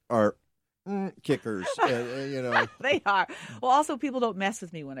are kickers. They are. Well, also people don't mess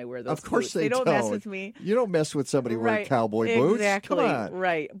with me when I wear those. Of course boots. they don't mess with me. You don't mess with somebody wearing cowboy boots. Exactly. Come on.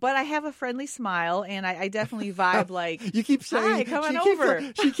 Right. But I have a friendly smile, and I definitely vibe like you keep saying. Hi, come on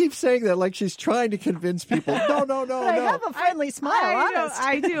over. She keeps saying that like she's trying to convince people. No. I have a friendly smile. Honest.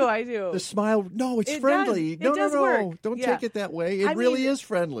 I do. The smile. No, it's It friendly. does. No. Work. Don't Yeah. take it that way. It really is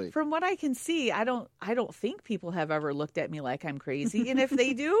friendly. From what I can see, I don't think people have ever looked at me like I'm crazy, and if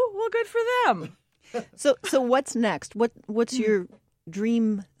they do, well, good for them. So what's next? What's your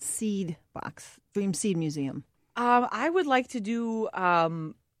dream seed box? Dream seed museum? I would like to do.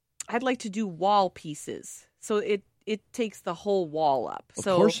 I'd like to do wall pieces. So it takes the whole wall up. Of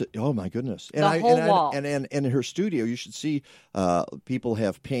So course. Oh my goodness. The whole wall. And in her studio, you should see people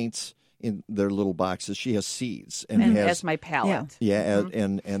have paints in their little boxes. She has seeds and has as my palette. Yeah,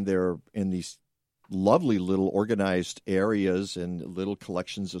 and they're in these lovely little organized areas and little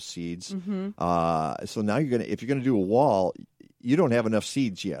collections of seeds. So now if you're gonna do a wall, you don't have enough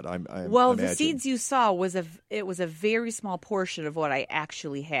seeds yet. I the seeds you saw was a very small portion of what I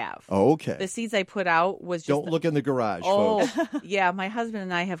actually have. Oh, okay. The seeds I put out was just don't look in the garage, folks. Yeah, my husband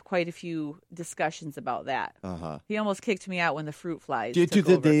and I have quite a few discussions about that. He almost kicked me out when the fruit flies. Did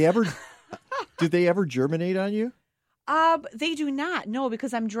they ever germinate on you? They do not. No,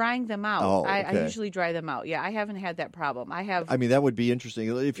 because I'm drying them out. Oh, okay. I usually dry them out. Yeah, I haven't had that problem. I mean, that would be interesting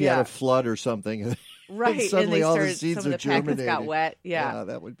if you had a flood or something. Right, and suddenly all the seeds some are of the packets germinating. got wet. Yeah,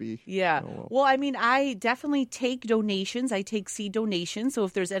 that would be. Yeah. Well, I mean, I definitely take donations. I take seed donations. So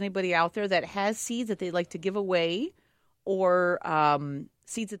if there's anybody out there that has seeds that they'd like to give away, or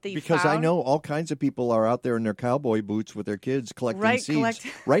seeds that they because found. I know all kinds of people are out there in their cowboy boots with their kids collecting seeds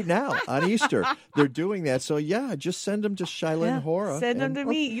right now on Easter. They're doing that. So just send them to Shilin Hora. Send them to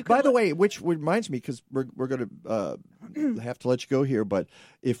me. By the way, which reminds me, because we're going to have to let you go here, but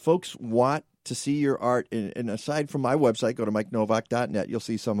if folks want to see your art, and aside from my website, go to MikeNovak.net. You'll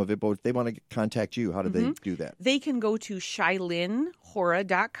see some of it. But if they want to contact you, how do they do that? They can go to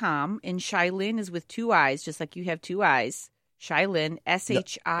ShilinHora.com, and Shilin is with two eyes, just like you have two eyes. Shilin,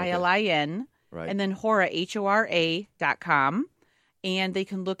 Shilin, and then Hora, HORA.com. And they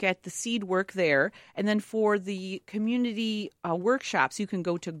can look at the seed work there. And then for the community workshops, you can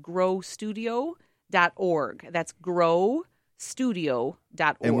go to growstudio.org. That's growstudio.org.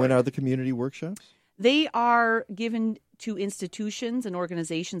 And when are the community workshops? They are given to institutions and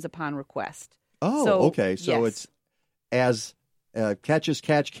organizations upon request. Oh, okay. So it's as catch as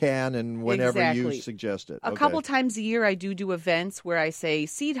catch can, and whenever you suggest it. A couple times a year, I do events where I say,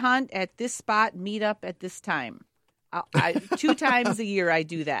 seed hunt at this spot, meet up at this time. 2 times a year, I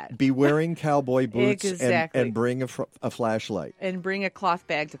do that. Be wearing cowboy boots exactly. and bring a flashlight. And bring a cloth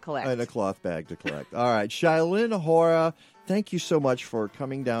bag to collect. All right. Shilin Hora, thank you so much for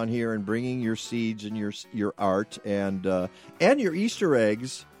coming down here and bringing your seeds and your art and your Easter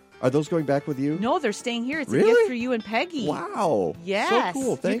eggs. Are those going back with you? No, they're staying here. It's really? a gift for you and Peggy. Wow. Yes. So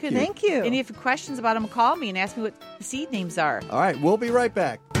cool. Thank you. Thank you. And if you have questions about them, call me and ask me what the seed names are. All right. We'll be right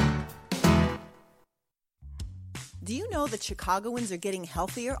back. Do you know that Chicagoans are getting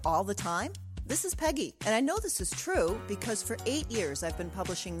healthier all the time? This is Peggy, and I know this is true because for 8 years I've been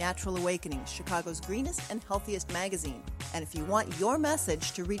publishing Natural Awakenings, Chicago's greenest and healthiest magazine. And if you want your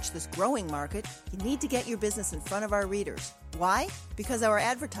message to reach this growing market, you need to get your business in front of our readers. Why? Because our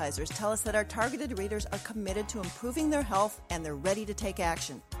advertisers tell us that our targeted readers are committed to improving their health and they're ready to take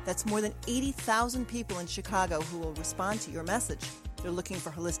action. That's more than 80,000 people in Chicago who will respond to your message. They're looking for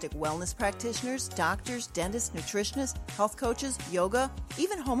holistic wellness practitioners, doctors, dentists, nutritionists, health coaches, yoga,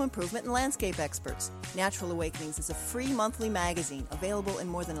 even home improvement and landscape experts. Natural Awakenings is a free monthly magazine available in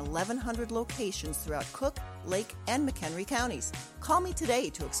more than 1,100 locations throughout Cook, Lake, and McHenry counties. Call me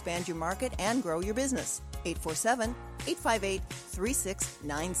today to expand your market and grow your business.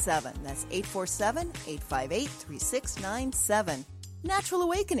 847-858-3697. That's 847-858-3697. Natural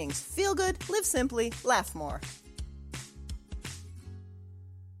Awakenings. Feel good, live simply, laugh more.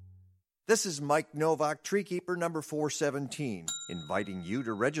 This is Mike Novak, Treekeeper number 417, inviting you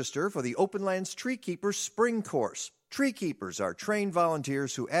to register for the Openlands Treekeepers Spring Course. Treekeepers are trained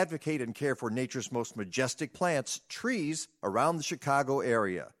volunteers who advocate and care for nature's most majestic plants, trees, around the Chicago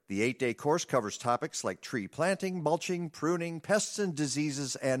area. The 8-day course covers topics like tree planting, mulching, pruning, pests and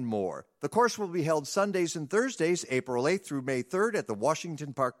diseases, and more. The course will be held Sundays and Thursdays, April 8th through May 3rd at the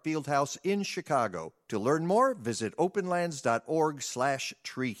Washington Park Fieldhouse in Chicago. To learn more, visit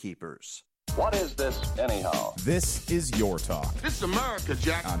openlands.org/treekeepers. What is this, anyhow? This is Your Talk. This is America,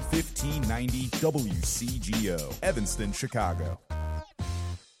 Jack. On 1590 WCGO, Evanston, Chicago.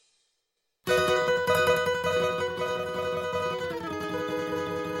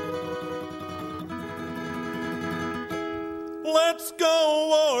 Let's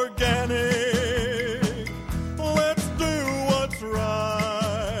go organic. Let's do what's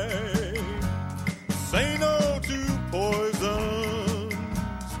right. Say no to poison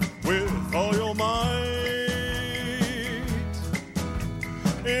with all your might.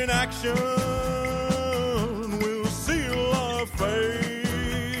 In action, we'll seal our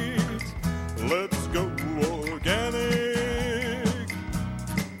fate. Let's go organic.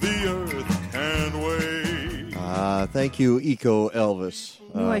 The earth can wait. Thank you, Eco Elvis.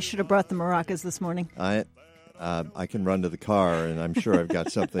 I knew I should have brought the maracas this morning. I can run to the car, and I'm sure I've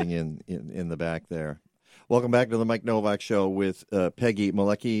got something in the back there. Welcome back to the Mike Novak Show with Peggy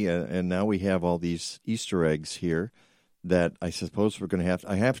Malecki, and now we have all these Easter eggs here that I suppose we're going to have.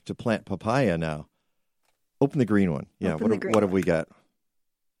 I have to plant papaya now. Open the green one. Yeah, what have we got?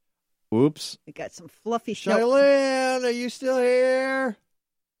 Oops. We got some fluffy Shilin, are you still here?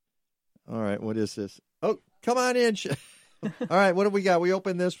 All right, what is this? Oh, come on in. All right, what have we got? We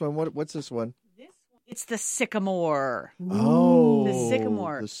opened this one. What's this one? It's the sycamore. Oh, the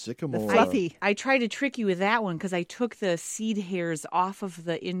sycamore. The sycamore. The fluffy. I tried to trick you with that one because I took the seed hairs off of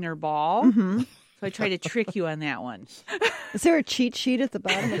the inner ball. Mm-hmm. So I tried to trick you on that one. Is there a cheat sheet at the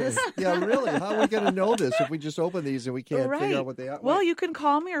bottom of this? Yeah, really. How are we going to know this if we just open these and we can't figure out what they are? Well, you can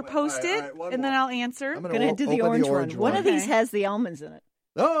call me or post it, and then I'll answer. I'm going to do the orange one. One of these has the almonds in it.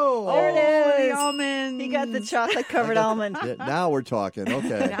 Oh, there it is. The almonds. He got the chocolate-covered almond. Yeah, now we're talking.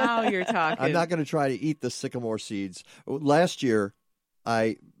 Okay. Now you're talking. I'm not going to try to eat the sycamore seeds. Last year,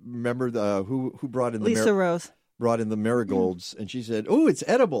 I remember who brought in the Lisa Rose. Brought in the marigolds, and she said, "Oh, it's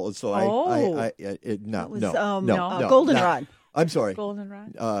edible." And so no, goldenrod. I'm sorry,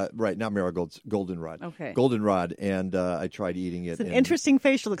 goldenrod. Right, not marigolds, goldenrod. Okay, goldenrod, and I tried eating it. It's an interesting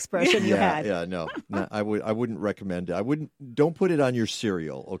facial expression you had. Yeah, no, I wouldn't recommend it. Don't put it on your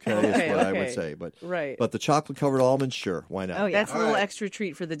cereal. Okay, is what I would say. But the chocolate covered almonds, sure, why not? Oh yeah, that's a little extra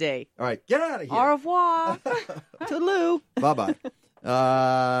treat for the day. All right, get out of here. Au revoir. Toodaloo. Bye bye.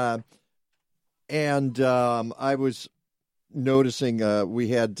 And I was noticing we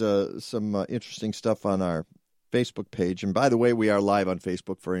had some interesting stuff on our Facebook page. And by the way, we are live on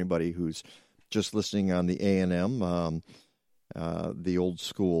Facebook for anybody who's just listening on the A&M, the old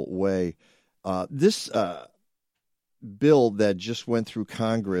school way. This bill that just went through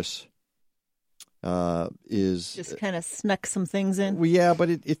Congress is just kind of snuck some things in. Well, yeah, but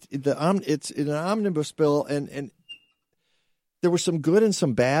it's an omnibus bill, and there was some good and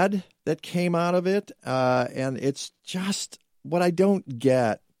some bad that came out of it, and it's just what I don't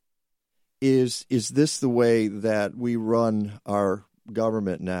get is this the way that we run our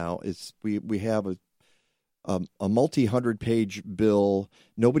government now? We have a multi-100-page bill.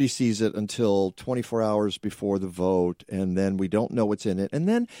 Nobody sees it until 24 hours before the vote, and then we don't know what's in it, and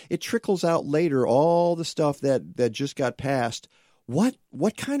then it trickles out later. All the stuff that just got passed. What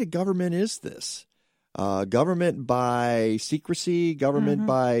kind of government is this? Government by secrecy, government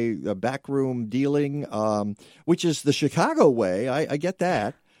by backroom dealing, which is the Chicago way. I get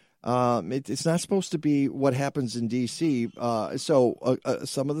that. It's not supposed to be what happens in D.C. So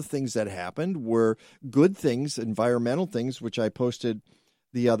some of the things that happened were good things, environmental things, which I posted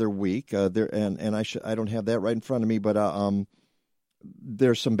the other week. I don't have that right in front of me, but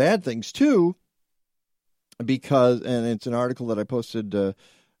there's some bad things too. Because, and it's an article that I posted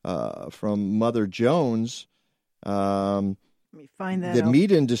from Mother Jones. Let me find that. The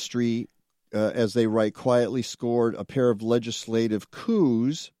meat industry, as they write, quietly scored a pair of legislative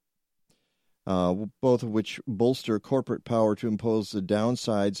coups, both of which bolster corporate power to impose the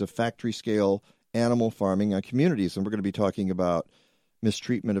downsides of factory-scale animal farming on communities. And we're going to be talking about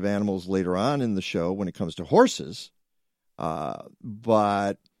mistreatment of animals later on in the show when it comes to horses.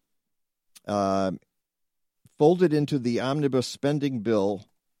 But folded into the omnibus spending bill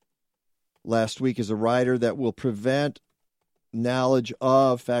last week is a rider that will prevent knowledge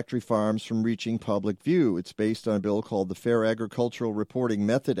of factory farms from reaching public view. It's based on a bill called the Fair Agricultural Reporting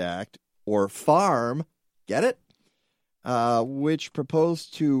Method Act, or FARM, get it? Which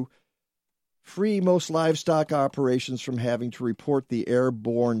proposed to free most livestock operations from having to report the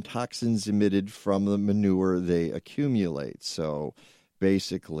airborne toxins emitted from the manure they accumulate. So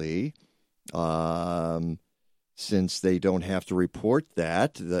basically, since they don't have to report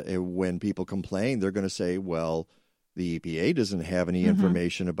that, when people complain, they're going to say, well, the EPA doesn't have any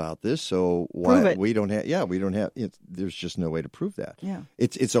information about this, so why we don't have? Yeah, we don't have. There's just no way to prove that. Yeah,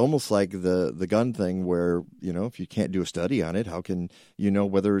 it's almost like the gun thing, where if you can't do a study on it, how can you know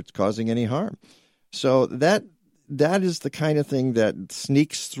whether it's causing any harm? So that is the kind of thing that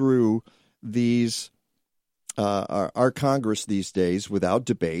sneaks through these. Our Congress these days without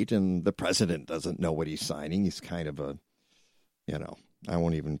debate, and the president doesn't know what he's signing. He's kind of a, I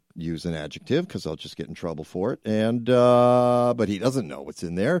won't even use an adjective because I'll just get in trouble for it. And but he doesn't know what's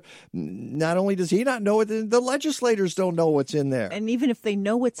in there. Not only does he not know it, the legislators don't know what's in there. And even if they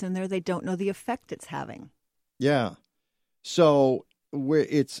know what's in there, they don't know the effect it's having. Yeah. So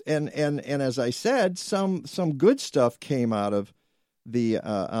and as I said, some good stuff came out of the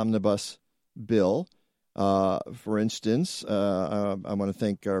omnibus bill. For instance, I want to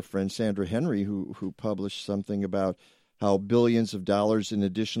thank our friend Sandra Henry, who published something about how billions of dollars in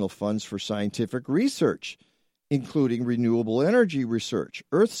additional funds for scientific research, including renewable energy research,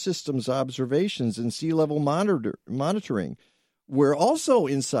 Earth systems observations, and sea level monitoring, were also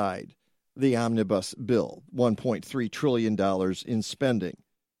inside the omnibus bill, $1.3 trillion in spending.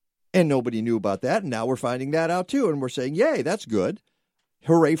 And nobody knew about that, and now we're finding that out too, and we're saying, yay, that's good.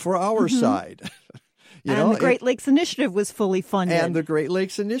 Hooray for our side. The Great Lakes Initiative was fully funded. And the Great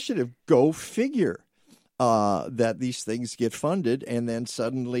Lakes Initiative, go figure, that these things get funded, and then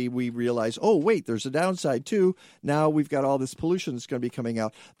suddenly we realize, oh, wait, there's a downside too. Now we've got all this pollution that's going to be coming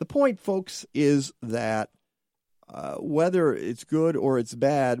out. The point, folks, is that whether it's good or it's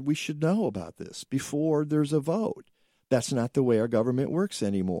bad, we should know about this before there's a vote. That's not the way our government works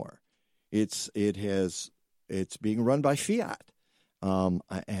anymore. It's being run by fiat,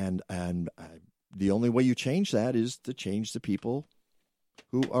 and the only way you change that is to change the people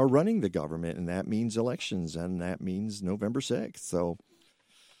who are running the government, and that means elections, and that means November 6th. So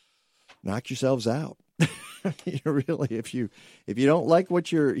knock yourselves out. Really, if you don't like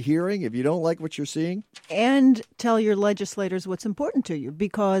what you're hearing, if you don't like what you're seeing. And tell your legislators what's important to you,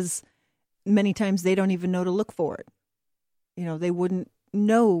 because many times they don't even know to look for it. They wouldn't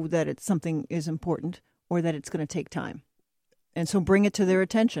know that something is important or that it's going to take time. And so bring it to their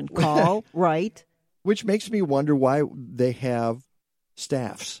attention. Call, write. Which makes me wonder why they have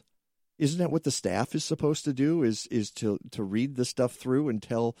staffs. Isn't that what the staff is supposed to do, is to read the stuff through and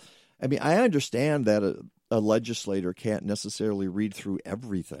tell? I mean, I understand that a legislator can't necessarily read through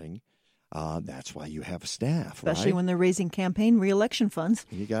everything. That's why you have a staff, especially right? when they're raising campaign reelection funds.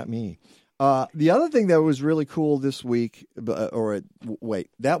 You got me. The other thing that was really cool this week,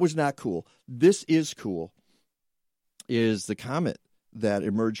 that was not cool. This is cool. Is the comet that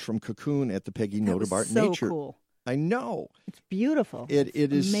emerged from Cocoon at the Peggy Notabart so Nature. Cool. I know. It's beautiful. It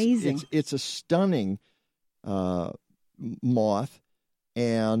is amazing. It's a stunning moth,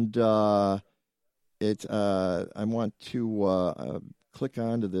 and I want to click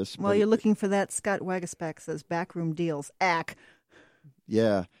onto this. While you're looking for that, Scott Wagaspak says backroom deals. Ack.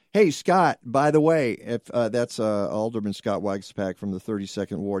 Yeah. Hey, Scott, by the way, if that's Alderman Scott Wagaspak from the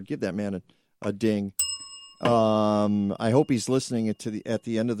 32nd Ward, give that man a ding. I hope he's listening at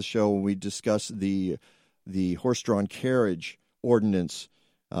the end of the show when we discuss the horse-drawn carriage ordinance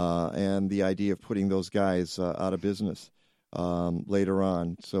and the idea of putting those guys out of business later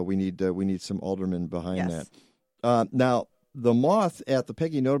on. So we need some aldermen behind that. Now, the moth at the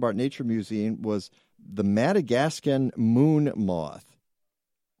Peggy Notabart Nature Museum was the Madagascan moon moth.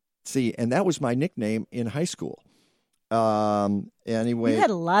 See, and that was my nickname in high school. Anyway, you had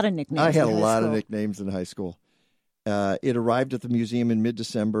a lot of nicknames. I had a lot of nicknames in high school. It arrived at the museum in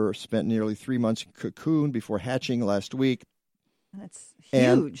mid-December, spent nearly 3 months in cocoon before hatching last week. That's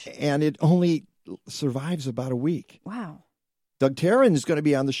huge. And it only survives about a week. Wow. Doug Tarrin is going to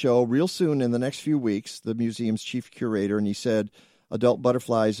be on the show real soon in the next few weeks, the museum's chief curator, and he said adult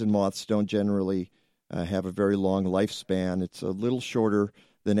butterflies and moths don't generally have a very long lifespan. It's a little shorter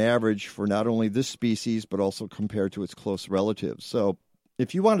than average for not only this species, but also compared to its close relatives. So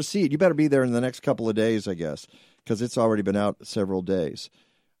if you want to see it, you better be there in the next couple of days, I guess, because it's already been out several days.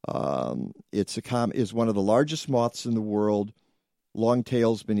 It's one of the largest moths in the world, long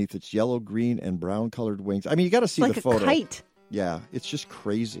tails beneath its yellow, green, and brown-colored wings. I mean, you got to see the photo. Like a kite. Yeah, it's just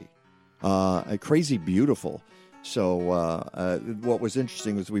crazy. Crazy beautiful. So what was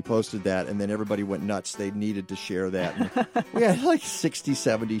interesting was we posted that, and then everybody went nuts. They needed to share that. And we had like 60,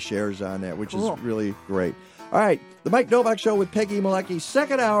 70 shares on that, which is really great. All right, the Mike Novak Show with Peggy Malecki,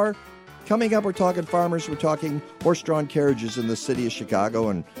 second hour. Coming up, we're talking farmers. We're talking horse-drawn carriages in the city of Chicago,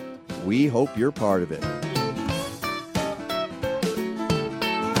 and we hope you're part of it.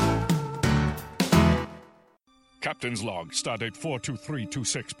 Captain's log, stardate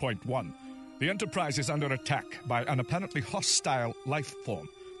 42326.1. The Enterprise is under attack by an apparently hostile life form.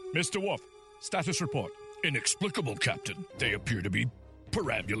 Mr. Wolf, status report. Inexplicable, Captain. They appear to be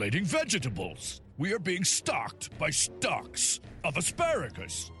perambulating vegetables. We are being stalked by stalks of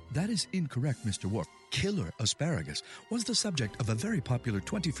asparagus. That is incorrect, Mr. Wolf. Killer asparagus was the subject of a very popular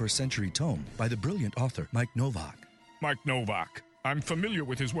 21st century tome by the brilliant author Mike Novak. Mike Novak. I'm familiar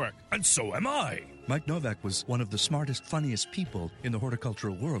with his work, and so am I. Mike Novak was one of the smartest, funniest people in the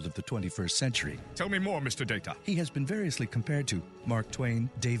horticultural world of the 21st century. Tell me more, Mr. Data. He has been variously compared to Mark Twain,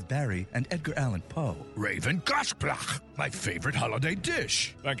 Dave Barry, and Edgar Allan Poe. Raven Goshblach, my favorite holiday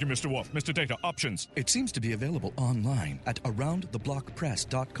dish. Thank you, Mr. Wolf. Mr. Data, options. It seems to be available online at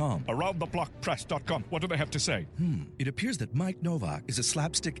AroundTheBlockPress.com. AroundTheBlockPress.com. What do they have to say? It appears that Mike Novak is a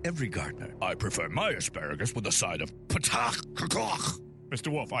slapstick every gardener. I prefer my asparagus with a side of patach. Mr.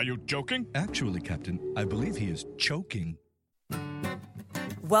 Wolf, are you joking? Actually, Captain, I believe he is choking.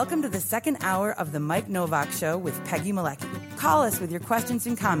 Welcome to the second hour of the Mike Novak Show with Peggy Malecki. Call us with your questions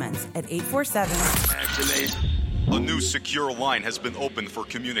and comments at 847. A new secure line has been opened for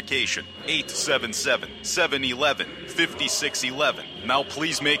communication. 877-711-5611. Now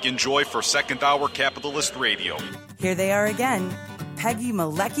please make enjoy for second hour capitalist radio. Here they are again, Peggy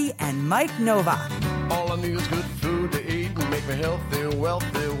Malecki and Mike Novak. All I need is good food to eat and make me healthy,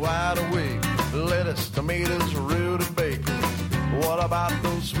 wealthy, wide awake. Lettuce, tomatoes, root and bacon. What about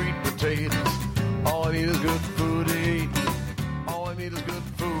those sweet potatoes? All I need is good food to eat. All I need is good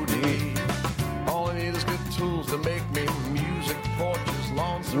food to eat. All I need is good tools to make me music, porches,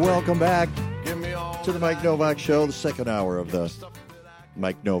 lawns. Welcome back to the Mike Novak Show, the second hour of the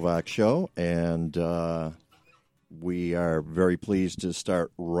Mike Novak Show. And we are very pleased to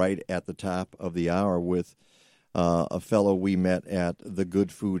start right at the top of the hour with a fellow we met at the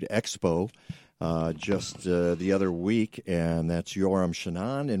Good Food Expo just the other week, and that's Yoram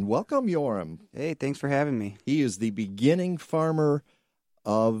Shanan. And welcome, Yoram. Hey, thanks for having me. He is the beginning farmer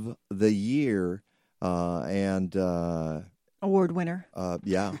of the year and award winner.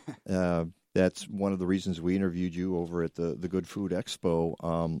 Yeah. That's one of the reasons we interviewed you over at the Good Food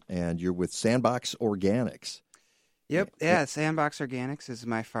Expo, and you're with Sandbox Organics. Yep, yeah, Sandbox Organics is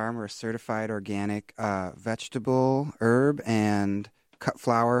my farm. We're a certified organic vegetable, herb, and cut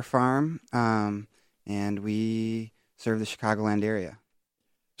flower farm, and we serve the Chicagoland area.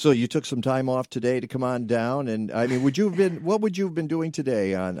 So you took some time off today to come on down, and I mean, what would you have been doing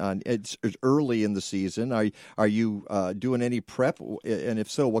today? On it's early in the season. Are you doing any prep, and if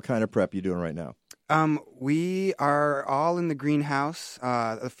so, what kind of prep are you doing right now? We are all in the greenhouse.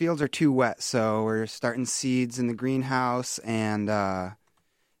 The fields are too wet, so we're starting seeds in the greenhouse and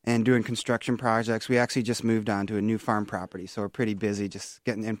doing construction projects. We actually just moved on to a new farm property, so we're pretty busy just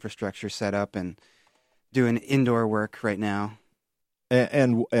getting infrastructure set up and doing indoor work right now.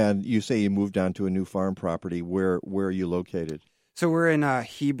 And you say you moved on to a new farm property. Where are you located? So we're in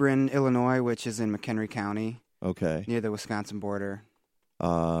Hebron, Illinois, which is in McHenry County. Okay. Near the Wisconsin border.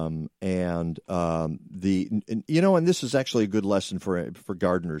 And this is actually a good lesson for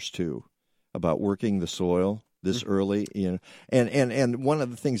gardeners too, about working the soil this early. And one of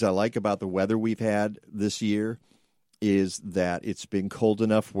the things I like about the weather we've had this year is that it's been cold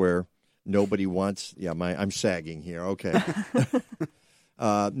enough where nobody wants. Yeah, I'm sagging here. Okay.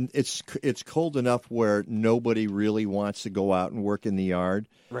 It's cold enough where nobody really wants to go out and work in the yard.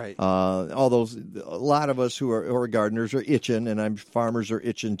 Right. A lot of us who are gardeners are itching, and farmers are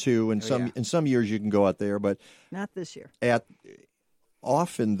itching too. And in some years you can go out there, but not this year.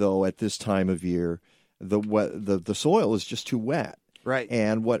 Often though, at this time of year, the soil is just too wet. Right.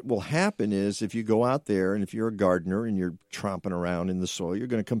 And what will happen is if you go out there and if you're a gardener and you're tromping around in the soil, you're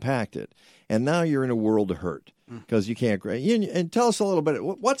going to compact it. And now you're in a world of hurt because you can't. And tell us a little bit,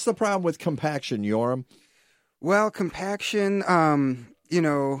 what's the problem with compaction, Yoram? Well, compaction, one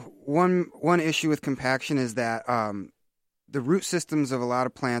issue with compaction is that the root systems of a lot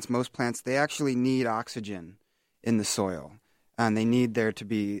of plants, most plants, they actually need oxygen in the soil. And they need there to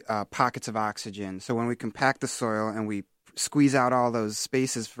be pockets of oxygen. So when we compact the soil and we squeeze out all those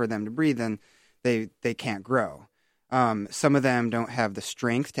spaces for them to breathe, then they can't grow. Some of them don't have the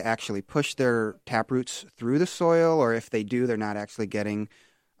strength to actually push their taproots through the soil, or if they do, they're not actually getting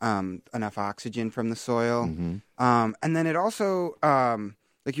enough oxygen from the soil. Mm-hmm. And then it also,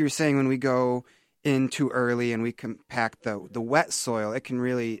 like you were saying, when we go in too early and we compact the wet soil, it can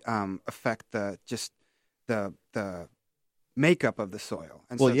really affect the makeup of the soil.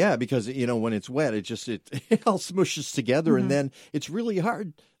 And because when it's wet, it all smushes together, and then it's really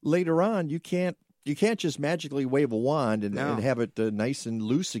hard later on. You can't just magically wave a wand and have it nice and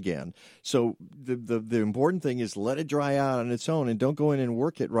loose again. So the important thing is let it dry out on its own, and don't go in and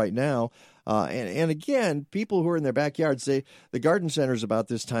work it right now. And again, people who are in their backyards, the garden centers about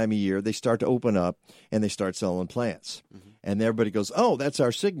this time of year, they start to open up and they start selling plants. Mm-hmm. And everybody goes, oh, that's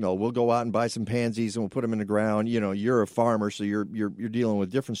our signal. We'll go out and buy some pansies and we'll put them in the ground. You're a farmer, so you're dealing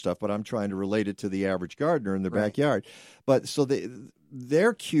with different stuff, but I'm trying to relate it to the average gardener in their backyard. But so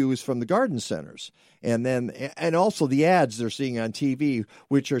their cue is from the garden centers. And also the ads they're seeing on TV,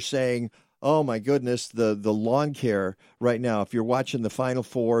 which are saying, oh, my goodness, the lawn care right now. If you're watching the Final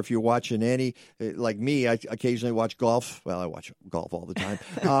Four, if you're watching any, like me, I occasionally watch golf. Well, I watch golf all the time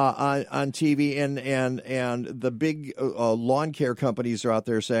on TV. And the big lawn care companies are out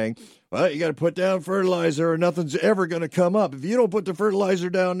there saying, well, you got to put down fertilizer or nothing's ever going to come up. If you don't put the fertilizer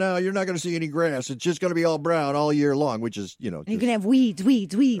down now, you're not going to see any grass. It's just going to be all brown all year long, which is, you can have weeds.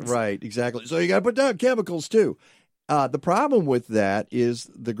 Right, exactly. So you got to put down chemicals, too. The problem with that is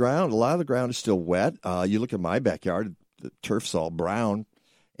the ground. A lot of the ground is still wet. You look at my backyard, the turf's all brown,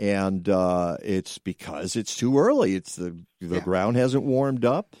 and it's because it's too early. It's the ground hasn't warmed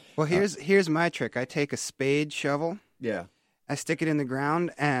up. Well, here's my trick. I take a spade shovel. Yeah. I stick it in the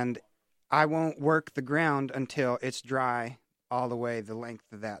ground, and I won't work the ground until it's dry all the way the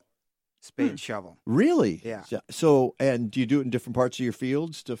length of that spade shovel. Really? Yeah. So, and do you do it in different parts of your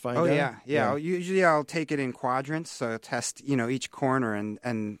fields to find out? Oh, yeah. Usually I'll take it in quadrants, so I'll test, each corner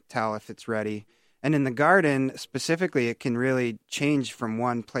and tell if it's ready. And in the garden, specifically, it can really change from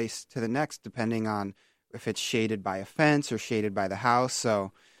one place to the next, depending on if it's shaded by a fence or shaded by the house.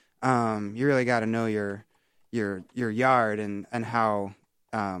 So you really got to know your yard and how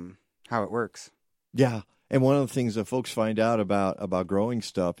it works. Yeah. And one of the things that folks find out about growing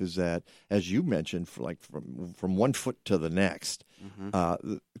stuff is that, as you mentioned, from 1 foot to the next,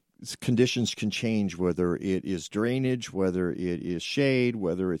 conditions can change, whether it is drainage, whether it is shade,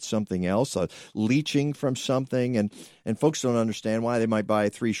 whether it's something else, leaching from something. And folks don't understand why they might buy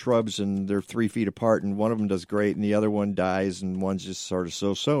 3 shrubs and they're 3 feet apart and one of them does great and the other one dies and one's just sort of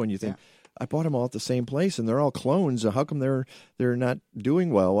so-so. And you think, I bought them all at the same place and they're all clones. How come they're not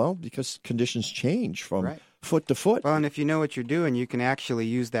doing well? Well, because conditions change from foot to foot. Well, and if you know what you're doing, you can actually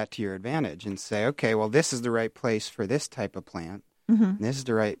use that to your advantage and say, okay, well, this is the right place for this type of plant. Mm-hmm. And this is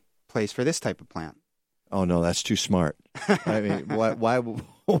the right place for this type of plant. Oh, no, that's too smart. I mean, why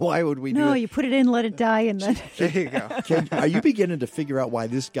would we do it? No, you put it in, let it die, and then... There you go. Are you beginning to figure out why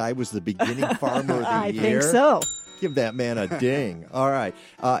this guy was the beginning farmer of the I year? I think so. Give that man a ding. All right.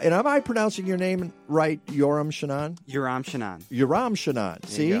 And am I pronouncing your name right, Yoram Shanan? Yoram Shanan. Yoram Shanan.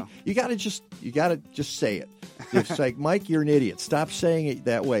 See? You gotta just say it. It's like, Mike, you're an idiot. Stop saying it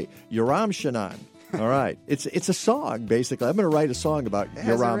that way. Yoram Shanan. All right. It's a song, basically. I'm going to write a song about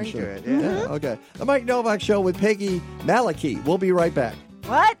Yoram Shanan. Yeah. Okay. The Mike Novak Show with Peggy Malachy. We'll be right back.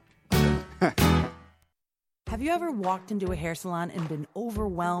 What? Have you ever walked into a hair salon and been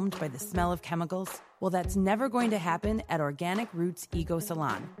overwhelmed by the smell of chemicals? Well, that's never going to happen at Organic Roots Eco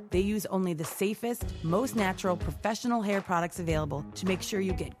Salon. They use only the safest, most natural, professional hair products available to make sure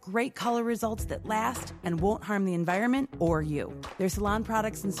you get great color results that last and won't harm the environment or you. Their salon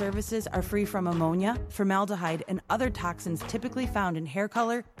products and services are free from ammonia, formaldehyde, and other toxins typically found in hair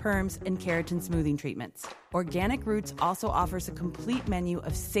color, perms, and keratin smoothing treatments. Organic Roots also offers a complete menu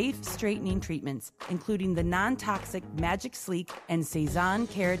of safe straightening treatments, including the non-toxic Magic Sleek and Cezanne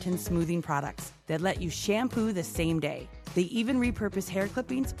keratin smoothing products that let you shampoo the same day. They even repurpose hair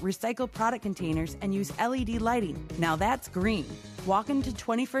clippings, recycle product containers, and use LED lighting. Now that's green. Walk into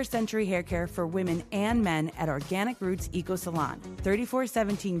 21st century hair care for women and men at Organic Roots Eco Salon,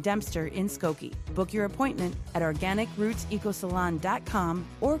 3417 Dempster in Skokie. Book your appointment at organicrootsecosalon.com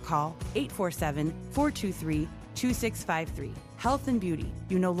or call 847-423-2653. Health and beauty.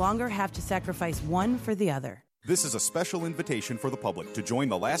 You no longer have to sacrifice one for the other. This is a special invitation for the public to join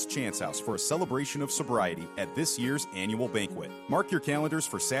the Last Chance House for a celebration of sobriety at this year's annual banquet. Mark your calendars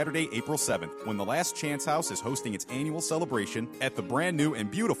for Saturday, April 7th, when the Last Chance House is hosting its annual celebration at the brand new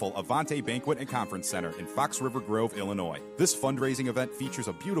and beautiful Avante Banquet and Conference Center in Fox River Grove, Illinois. This fundraising event features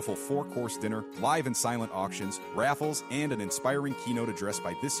a beautiful 4-course dinner, live and silent auctions, raffles, and an inspiring keynote address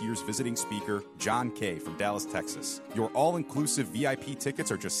by this year's visiting speaker, John Kay from Dallas, Texas. Your all-inclusive VIP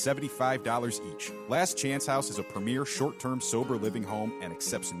tickets are just $75 each. Last Chance House is a premier short-term sober living home and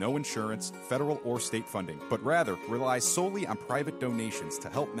accepts no insurance, federal or state funding, but rather relies solely on private donations to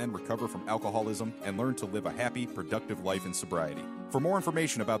help men recover from alcoholism and learn to live a happy, productive life in sobriety. For more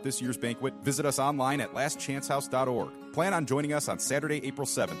information about this year's banquet, visit us online at lastchancehouse.org. Plan on joining us on Saturday, April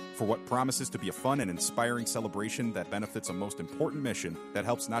 7th for what promises to be a fun and inspiring celebration that benefits a most important mission that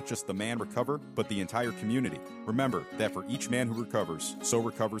helps not just the man recover, but the entire community. Remember that for each man who recovers, so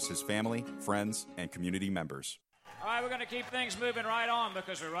recovers his family, friends, and community members. All right, we're going to keep things moving right on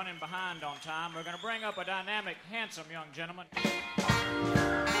because we're running behind on time. We're going to bring up a dynamic, handsome young gentleman.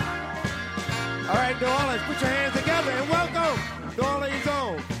 All right, New Orleans, put your hands together and welcome New Orleans'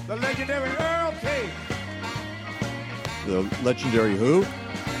 own, the legendary Earl King. The legendary who?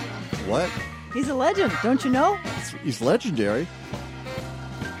 What? He's a legend, don't you know? He's legendary.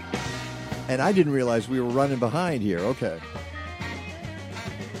 And I didn't realize we were running behind here. Okay,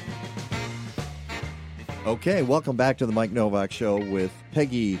 welcome back to the Mike Novak Show with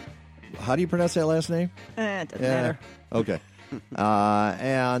Peggy. How do you pronounce that last name? It doesn't matter. Okay.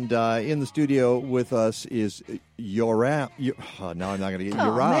 And in the studio with us is Yoram. Now I'm not going to get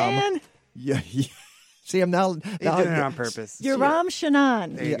Yoram. Man. Yeah. See, I'm now He's doing it on purpose. Yoram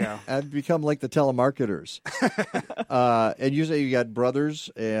Shanan. There you go. I've become like the telemarketers. And you say you got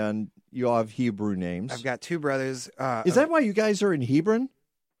brothers and you all have Hebrew names. I've got two brothers. Is that why you guys are in Hebron?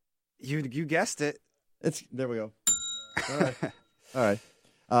 You guessed it. There we go. All right.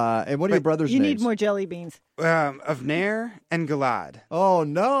 And what are your brothers' names? You need names? more jelly beans. Avner and Gilad. Oh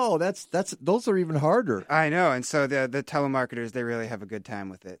no, those are even harder. I know, and so the telemarketers, they really have a good time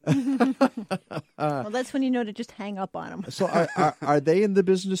with it. Well, that's when you know to just hang up on them. So are they in the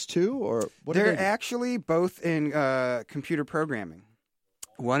business too, or what? They're actually both in computer programming.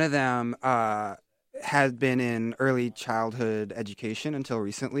 One of them had been in early childhood education until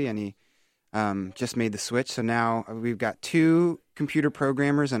recently, and he just made the switch. So now we've got two computer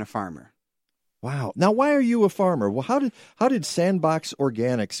programmers and a farmer. Wow. Now, why are you a farmer? Well, how did Sandbox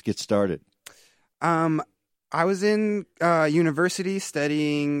Organics get started? I was in university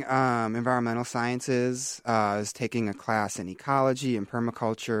studying environmental sciences. I was taking a class in ecology and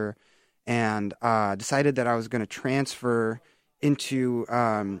permaculture, and decided that I was going to transfer into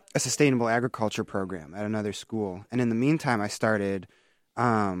a sustainable agriculture program at another school. And in the meantime, I started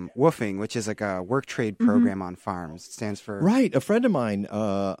woofing, which is like a work trade program on farms. It stands for... Right. A friend of mine,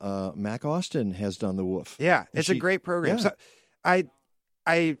 Mac Austin, has done the woof. Yeah, it's a great program. Yeah. So I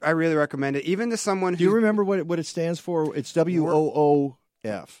really recommend it, even to someone who... Do you remember what it stands for? It's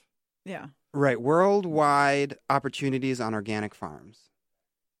WOOF. Yeah. Right. Worldwide Opportunities on Organic Farms.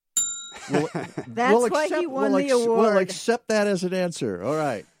 That's why he won the award. We'll accept that as an answer. All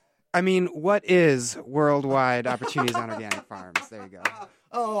right. I mean, what is Worldwide Opportunities on Organic Farms? There you go.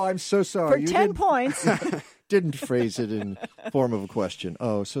 Oh, I'm so sorry. For 10 points. Didn't phrase it in form of a question.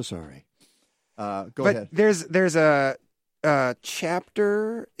 Oh, so sorry. Go ahead. There's a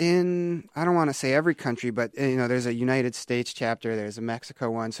chapter in, I don't want to say every country, but there's a United States chapter. There's a Mexico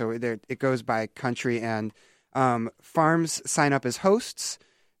one. So it goes by country, and farms sign up as hosts.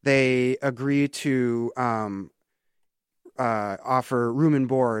 They agree to offer room and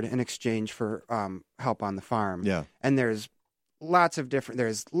board in exchange for help on the farm. Yeah. And there's lots of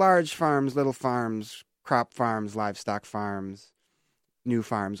there's large farms, little farms, crop farms, livestock farms. new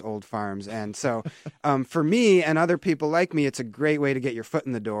farms, old farms. And so for me and other people like me, it's a great way to get your foot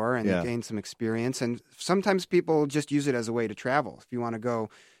in the door and gain some experience. And sometimes people just use it as a way to travel. If you want to go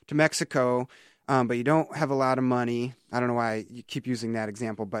to Mexico, but you don't have a lot of money. I don't know why you keep using that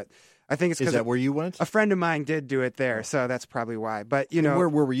example, but I think it's because... Is that where you went? A friend of mine did do it there, so that's probably why. But, you know... Where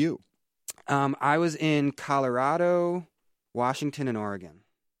were you? I was in Colorado, Washington, and Oregon.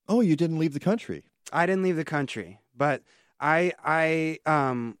 Oh, you didn't leave the country. I didn't leave the country, but I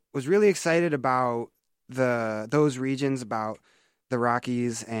was really excited about those regions, about the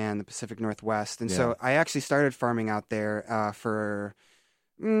Rockies and the Pacific Northwest. And so I actually started farming out there for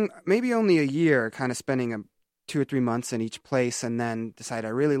maybe only a year, kind of spending 2 or 3 months in each place, and then decided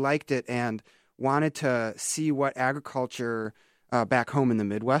I really liked it and wanted to see what agriculture back home in the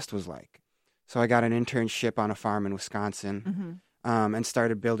Midwest was like. So I got an internship on a farm in Wisconsin and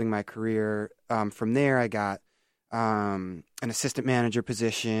started building my career. From there, I got an assistant manager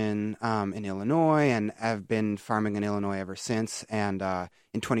position in Illinois, and I've been farming in Illinois ever since. And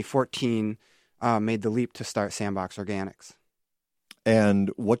in 2014, made the leap to start Sandbox Organics. And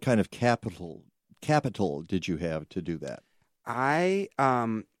what kind of capital did you have to do that?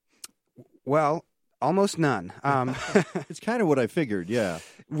 Well, almost none. It's kind of what I figured, yeah.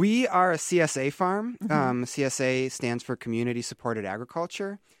 We are a CSA farm. CSA stands for Community Supported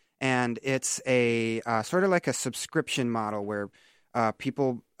Agriculture. And it's a sort of like a subscription model where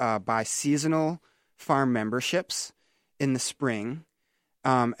people buy seasonal farm memberships in the spring.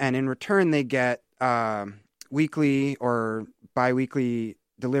 And in return, they get weekly or biweekly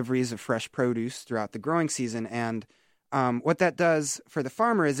deliveries of fresh produce throughout the growing season. And what that does for the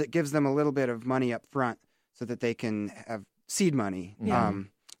farmer is it gives them a little bit of money up front so that they can have seed money,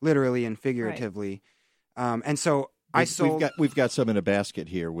 literally and figuratively. Right. And so I sold... We've got some in a basket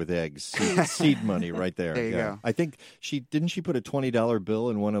here with eggs, seed money right there. There you go. I think didn't she put a $20 bill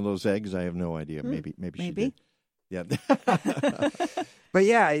in one of those eggs? I have no idea. Maybe she did. Yeah. But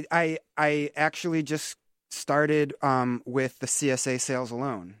yeah, I actually just started with the CSA sales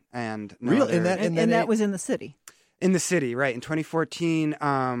alone, and really, and that was in the city. In the city, right? In 2014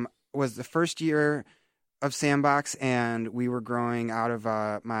 was the first year of Sandbox, and we were growing out of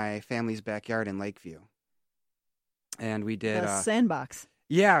my family's backyard in Lakeview, and we did Sandbox.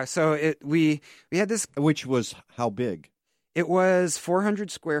 Yeah, so we had this, which was how big? It was 400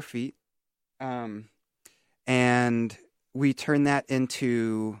 square feet, and we turned that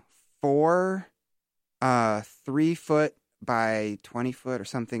into 4 3-foot by 20-foot or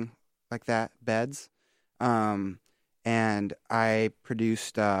something like that beds. And I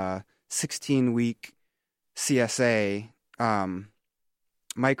produced 16-week CSA,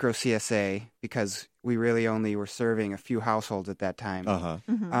 micro CSA, because we really only were serving a few households at that time.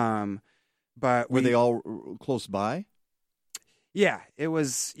 But were they all close by? Yeah, it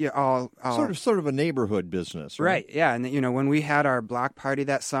was all sort of a neighborhood business, right? Right. Yeah, and when we had our block party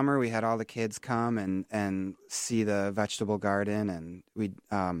that summer, we had all the kids come and see the vegetable garden, and we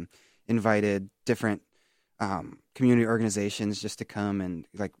invited different community organizations just to come and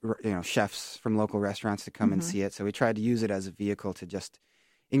chefs from local restaurants to come and see it. So we tried to use it as a vehicle to just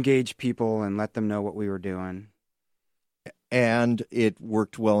engage people and let them know what we were doing. And it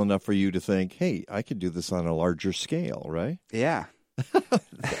worked well enough for you to think, hey, I could do this on a larger scale, right? Yeah.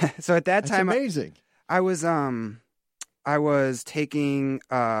 So at that time, that's amazing. I was taking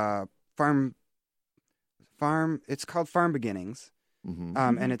farm. It's called Farm Beginnings,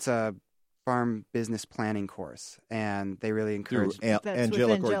 and it's a farm business planning course, and they really encourage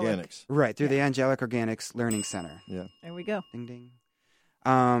Angelic Organics, right? Through the Angelic Organics Learning Center. Yeah, there we go. Ding ding.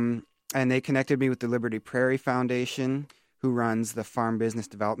 And they connected me with the Liberty Prairie Foundation, who runs the Farm Business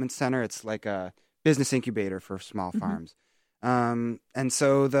Development Center. It's like a business incubator for small farms. And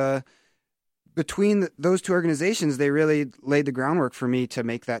so between those two organizations, they really laid the groundwork for me to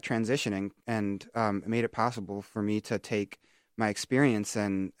make that transition and made it possible for me to take my experience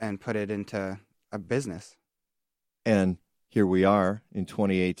and put it into a business. And here we are in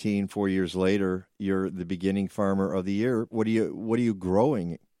 2018, 4 years later. You're the beginning farmer of the year. What are you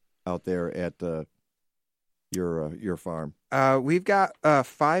growing out there at your farm? We've got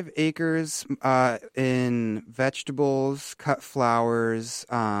 5 acres in vegetables, cut flowers,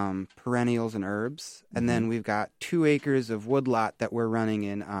 perennials, and herbs, and then we've got 2 acres of woodlot that we're running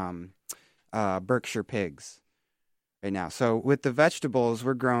in Berkshire pigs right now. So with the vegetables,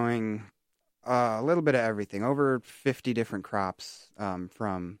 we're growing a little bit of everything, over 50 different crops.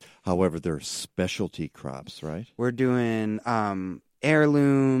 However, they're specialty crops, right? We're doing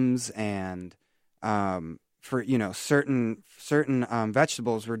heirlooms and for certain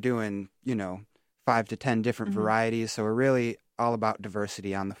vegetables, we're doing 5 to 10 different varieties. So we're really all about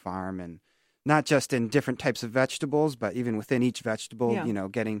diversity on the farm, and not just in different types of vegetables, but even within each vegetable,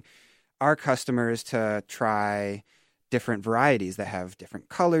 getting our customers to try different varieties that have different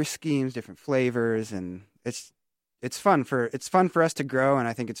color schemes, different flavors, and it's fun for us to grow, and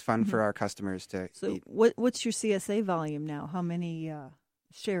I think it's fun for our customers to eat. What's your CSA volume now? How many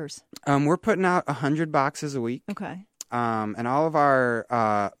shares? We're putting out 100 boxes a week. Okay. And all of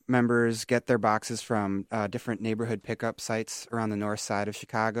our members get their boxes from different neighborhood pickup sites around the north side of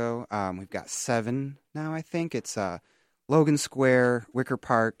Chicago. We've got 7 now, I think. It's Logan Square, Wicker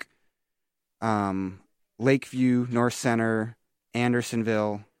Park, Lakeview, North Center,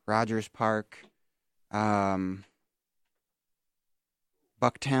 Andersonville, Rogers Park,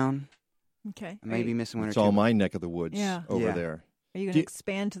 Bucktown. Okay. I may be missing one or It's two. all my neck of the woods over Yeah. there. Are you going to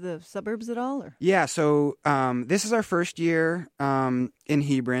expand to the suburbs at all? Or? Yeah, so this is our first year in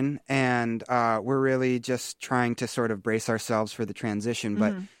Hebron, and we're really just trying to sort of brace ourselves for the transition.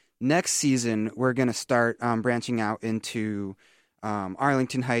 But next season, we're going to start branching out into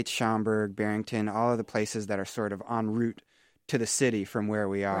Arlington Heights, Schaumburg, Barrington, all of the places that are sort of en route to the city from where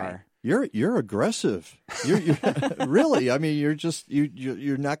we are. Right. You're aggressive. You're really. I mean, you're just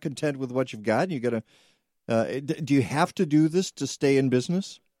you're not content with what you've got. You got to. Do you have to do this to stay in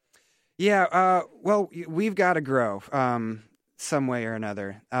business? Yeah. Well, we've got to grow some way or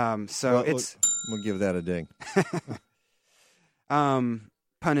another. We'll give that a ding. Pun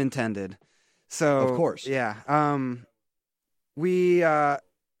intended. So of course. Yeah. We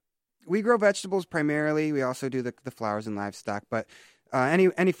grow vegetables primarily. We also do the flowers and livestock, but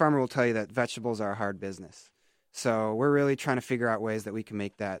any farmer will tell you that vegetables are a hard business. So we're really trying to figure out ways that we can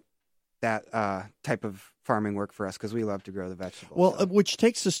make that type of farming work for us, because we love to grow the vegetables. Well, which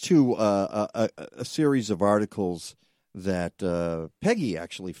takes us to a series of articles that Peggy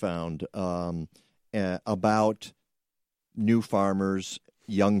actually found about new farmers,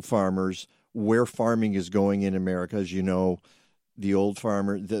 young farmers, where farming is going in America. As you know, the old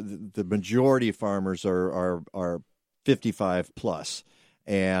farmer, the majority of farmers are 55 plus,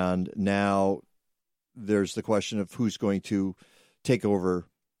 and now there's the question of who's going to take over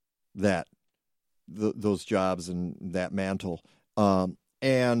those jobs and that mantle.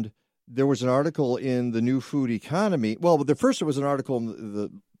 And there was an article in the New Food Economy. Well, the first there was an article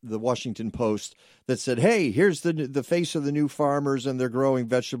in the Washington Post that said, "Hey, here's the face of the new farmers, and they're growing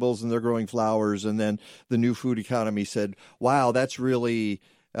vegetables and they're growing flowers." And then the New Food Economy said, "Wow, that's really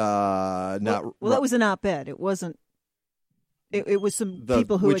not." Well, that was an op-ed. It wasn't. It was some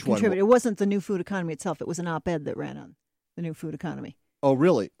people who had contributed. It wasn't the New Food Economy itself. It was an op-ed that ran on the New Food Economy. Oh,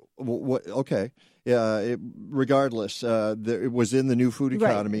 really? What? Okay. Regardless, it was in the New Food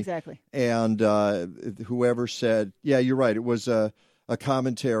Economy. Right, exactly. And whoever said, yeah, you're right. It was a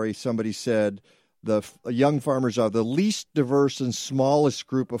commentary. Somebody said the young farmers are the least diverse and smallest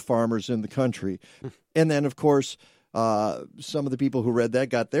group of farmers in the country. And then, of course, some of the people who read that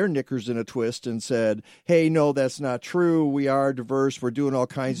got their knickers in a twist and said, hey, no, that's not true. We are diverse. We're doing all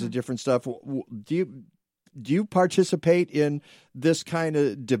kinds of different stuff. Do you participate in this kind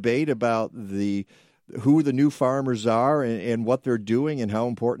of debate about who the new farmers are and what they're doing and how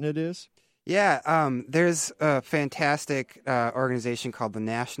important it is? Yeah, there's a fantastic organization called the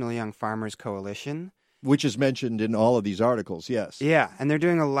National Young Farmers Coalition, which is mentioned in all of these articles. Yes. Yeah, and they're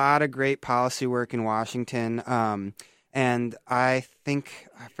doing a lot of great policy work in Washington. And I think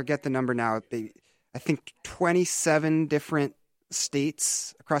I forget the number now. I think 27 different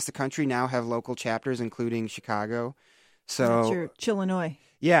states across the country now have local chapters, including Chicago. So that's your Chillinois.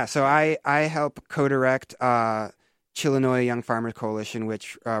 Yeah, so I help co-direct Chillinois Young Farmers Coalition,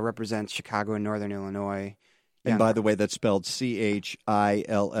 which represents Chicago and Northern Illinois. And by the way, that's spelled Chillinois.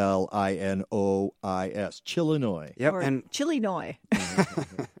 Chillinois. Yep, or and Chillinois.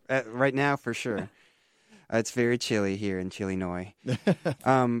 Right now, for sure. It's very chilly here in Chillinois.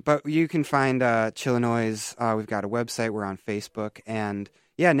 But you can find Chillinois'. We've got a website. We're on Facebook. And,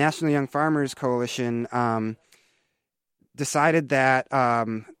 yeah, National Young Farmers Coalition decided that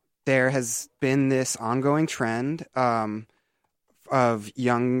there has been this ongoing trend of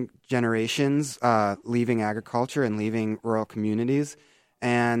young generations leaving agriculture and leaving rural communities.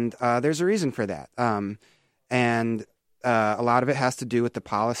 And there's a reason for that. And a lot of it has to do with the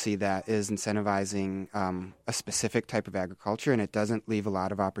policy that is incentivizing a specific type of agriculture, and it doesn't leave a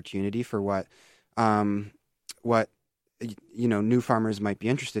lot of opportunity for what new farmers might be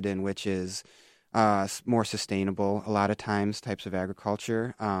interested in, which is more sustainable, a lot of times, types of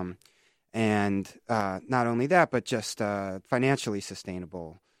agriculture, and not only that, but just financially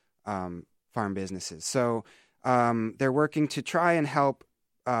sustainable farm businesses. So they're working to try and help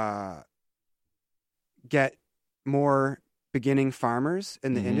get more beginning farmers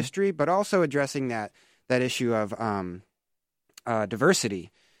in the industry, but also addressing that issue of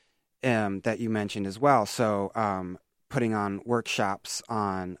diversity that you mentioned as well. So putting on workshops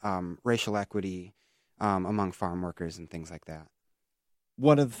on racial equity among farm workers and things like that.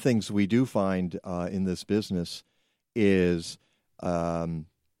 One of the things we do find in this business is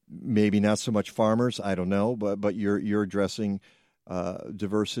maybe not so much farmers, I don't know, but you're addressing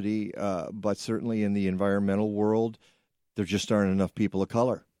diversity, but certainly in the environmental world, there just aren't enough people of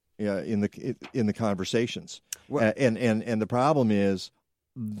color in the conversations. Well, and the problem is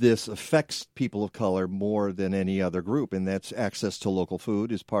this affects people of color more than any other group, and that's access to local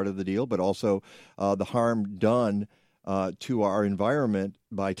food is part of the deal, but also the harm done to our environment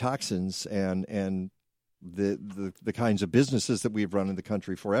by toxins and the kinds of businesses that we've run in the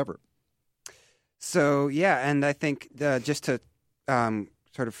country forever. So, yeah, and I think just to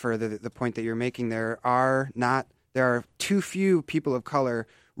sort of further the point that you're making, there are too few people of color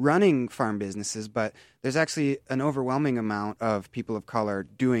running farm businesses, but there's actually an overwhelming amount of people of color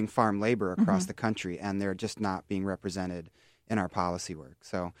doing farm labor across the country, and they're just not being represented in our policy work.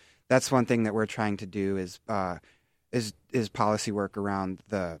 So that's one thing that we're trying to do is policy work around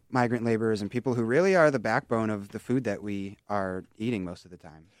the migrant laborers and people who really are the backbone of the food that we are eating most of the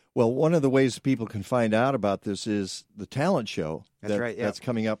time. Well, one of the ways people can find out about this is the talent show. That's right. Yeah. That's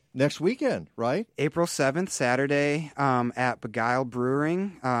coming up next weekend, right? April 7th, Saturday, at Beguile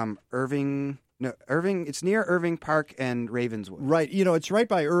Brewing, Irving. It's near Irving Park and Ravenswood. Right. It's right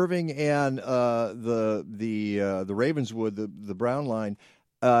by Irving and the Ravenswood, the Brown line.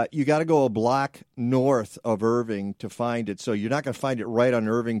 You got to go a block north of Irving to find it. So you're not going to find it right on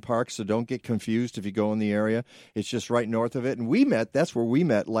Irving Park, so don't get confused if you go in the area. It's just right north of it. And that's where we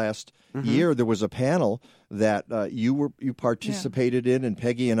met last year. There was a panel that you participated in, and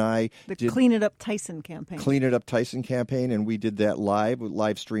Peggy and I did Clean It Up Tyson campaign. Clean It Up Tyson campaign, and we did that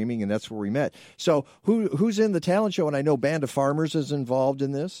live streaming, and that's where we met. So who's in the talent show? And I know Band of Farmers is involved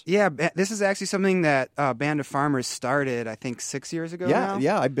in this. Yeah, this is actually something that Band of Farmers started, I think, 6 years ago now.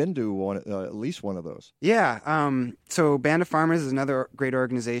 Yeah, I've been to at least one of those. Yeah, so Band of Farmers is another great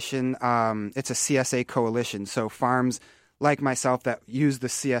organization. It's a CSA coalition, so farms like myself that use the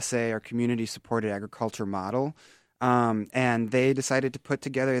CSA or community-supported agriculture model, and they decided to put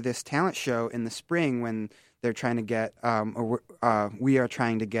together this talent show in the spring when they're trying to get, we are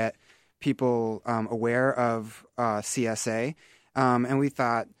trying to get people aware of CSA, and we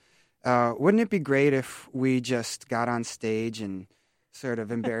thought, wouldn't it be great if we just got on stage and sort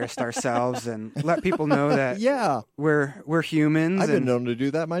of embarrassed ourselves and let people know that we're humans. I've been known to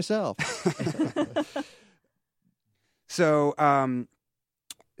do that myself. So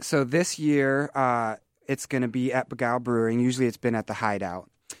this year it's going to be at Beguile Brewing. Usually it's been at the Hideout,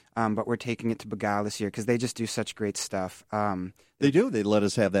 but we're taking it to Beguile this year because they just do such great stuff. They do. They let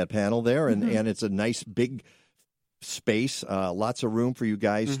us have that panel there, and it's a nice big space, lots of room for you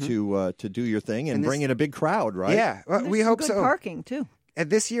guys to do your thing and bring in a big crowd, right? Yeah, well, we hope so. Parking too.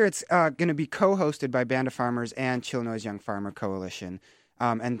 This year it's going to be co-hosted by Band of Farmers and Chillinois Young Farmer Coalition.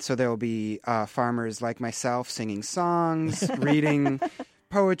 And so there will be farmers like myself singing songs, reading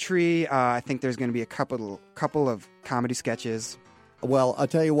poetry. I think there's going to be a couple of comedy sketches. Well, I'll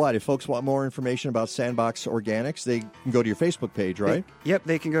tell you what, if folks want more information about Sandbox Organics, they can go to your Facebook page, right?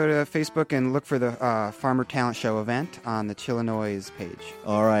 They can go to Facebook and look for the Farmer Talent Show event on the Chillinois page.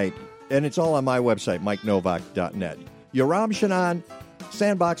 All right. And it's all on my website, MikeNovak.net. Yoram, Shanan,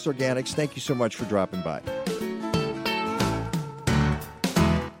 Sandbox Organics, thank you so much for dropping by.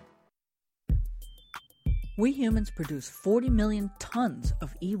 We humans produce 40 million tons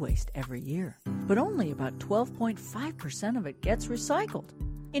of e-waste every year, but only about 12.5% of it gets recycled.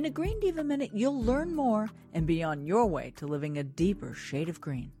 In a Green Diva Minute, you'll learn more and be on your way to living a deeper shade of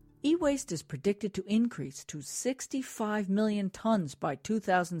green. E-waste is predicted to increase to 65 million tons by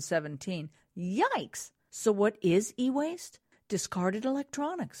 2017. Yikes! So what is e-waste? Discarded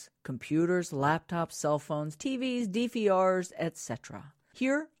electronics, computers, laptops, cell phones, TVs, DVRs, etc.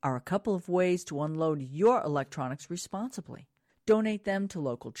 Here are a couple of ways to unload your electronics responsibly. Donate them to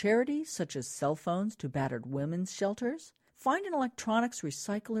local charities, such as cell phones to battered women's shelters. Find an electronics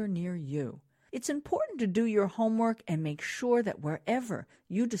recycler near you. It's important to do your homework and make sure that wherever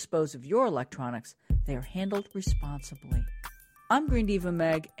you dispose of your electronics, they are handled responsibly. I'm Green Diva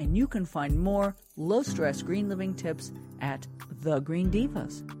Meg, and you can find more low-stress green living tips at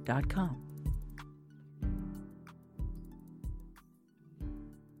thegreendivas.com.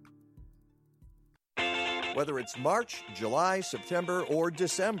 Whether it's March, July, September, or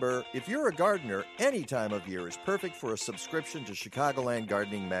December, if you're a gardener, any time of year is perfect for a subscription to Chicagoland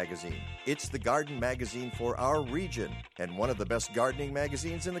Gardening Magazine. It's the garden magazine for our region and one of the best gardening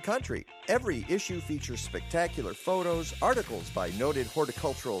magazines in the country. Every issue features spectacular photos, articles by noted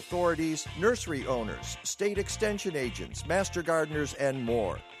horticultural authorities, nursery owners, state extension agents, master gardeners, and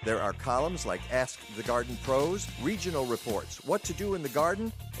more. There are columns like Ask the Garden Pros, regional reports, what to do in the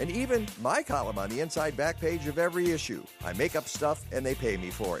garden, and even my column on the inside back page of every issue. I make up stuff and they pay me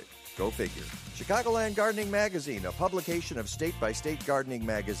for it. Go figure. Chicagoland Gardening Magazine, a publication of state-by-state gardening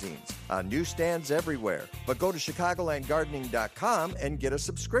magazines, on newsstands everywhere. But go to chicagolandgardening.com and get a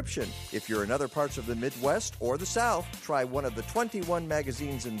subscription. If you're in other parts of the Midwest or the South, try one of the 21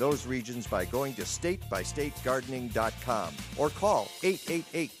 magazines in those regions by going to statebystategardening.com or call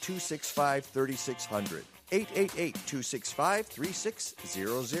 888-265-3600.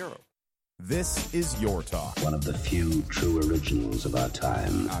 888-265-3600. This is Your Talk. One of the few true originals of our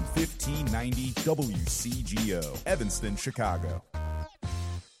time. On 1590 WCGO, Evanston, Chicago.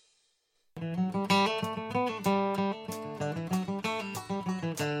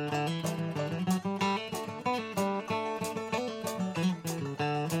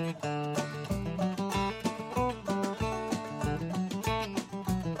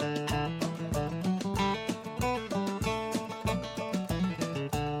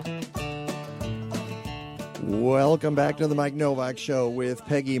 Welcome back to the Mike Novak Show with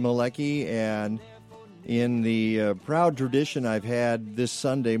Peggy Malecki, and in the proud tradition I've had this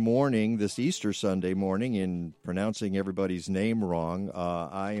Easter Sunday morning, in pronouncing everybody's name wrong,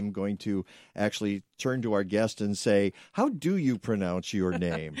 I am going to actually turn to our guest and say, how do you pronounce your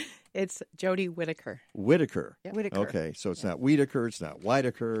name? It's Jodie Wiederkehr. Whittaker. Yep. Whittaker. Okay, so it's not Wiedeker, it's not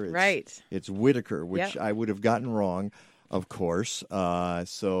Whitaker. Right. It's Whittaker, which Yep. I would have gotten wrong. Of course.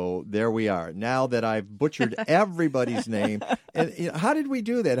 So there we are. Now that I've butchered everybody's name, and how did we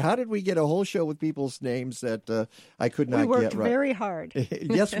do that? How did we get a whole show with people's names that I could not get right? We worked very hard.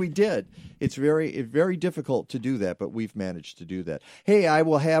 Yes, we did. It's very difficult to do that, but we've managed to do that. Hey, I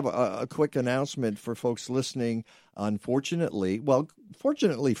will have a quick announcement for folks listening. Fortunately for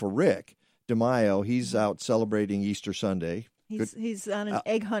Rick DeMaio, he's out celebrating Easter Sunday. He's on an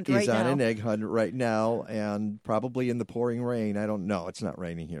egg hunt right now. He's on an egg hunt right now, and probably in the pouring rain. I don't know. It's not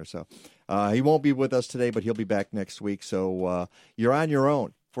raining here, so he won't be with us today, but he'll be back next week. So you're on your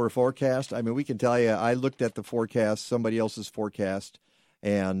own for a forecast. I mean, we can tell you, I looked at the forecast, somebody else's forecast,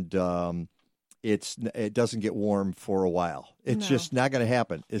 and it doesn't get warm for a while. It's just not going to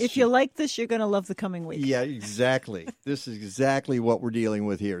happen. If you like this, you're going to love the coming week. Yeah, exactly. This is exactly what we're dealing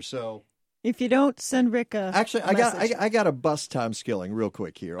with here. So. If you don't, send Rick a Actually, message. I got to bust Tom Skilling real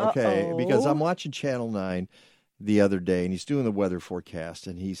quick here, okay? Uh-oh. Because I'm watching Channel 9 the other day, and he's doing the weather forecast,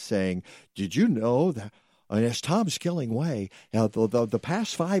 and he's saying, did you know that, and it's Tom Skilling way, the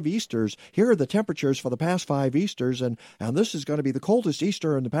past 5 Easters, here are the temperatures for the past 5 Easters, and this is going to be the coldest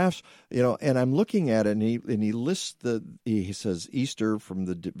Easter in the past, and I'm looking at it, and he lists he says Easter from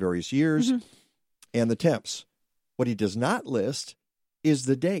the various years and the temps. What he does not list is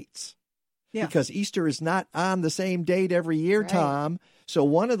the dates. Yeah. Because Easter is not on the same date every year, right. Tom. So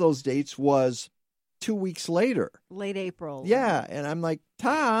one of those dates was 2 weeks later. Late April. Yeah. And I'm like,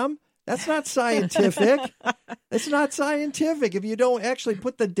 Tom, that's not scientific. It's not scientific. If you don't actually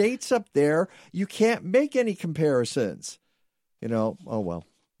put the dates up there, you can't make any comparisons. Oh, well.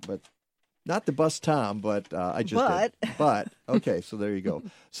 But not to bust Tom, but I just did. But, okay, so there you go.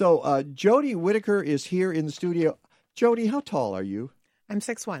 So Jodie Whittaker is here in the studio. Jodie, how tall are you? I'm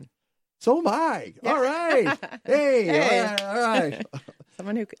 6'1". So am I. Yeah. All right. Hey. All right.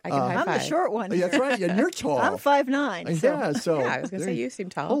 Someone who I can high five. I'm the short one. That's right. And you're tall. I'm 5'9". Yeah. So yeah, I was going to say you seem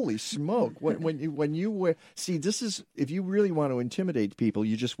tall. Holy smoke! When you wear, see, this is, if you really want to intimidate people,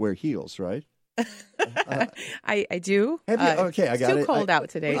 you just wear heels, right? I do. Okay, I got it. It's too cold out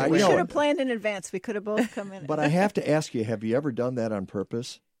today. We should have planned in advance. We could have both come in. But I have to ask you: have you ever done that on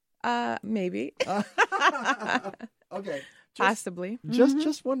purpose? Maybe. Okay. Possibly.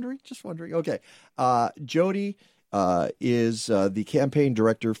 Just wondering. Okay. Jodie is the campaign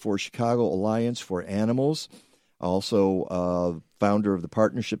director for Chicago Alliance for Animals, also founder of the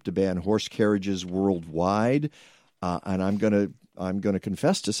partnership to ban horse carriages worldwide. And I'm going to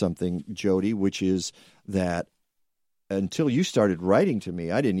confess to something, Jodie, which is that until you started writing to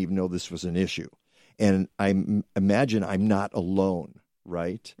me, I didn't even know this was an issue. And I imagine I'm not alone.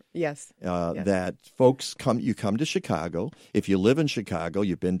 Right? Yes. Yes. That folks you come to Chicago. If you live in Chicago,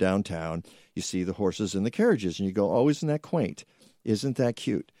 you've been downtown, you see the horses and the carriages, and you go, oh, isn't that quaint? Isn't that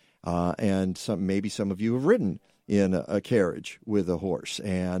cute? And maybe some of you have ridden in a carriage with a horse.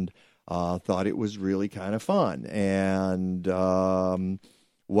 And thought it was really kind of fun. And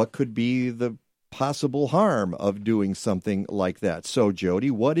what could be the possible harm of doing something like that? So,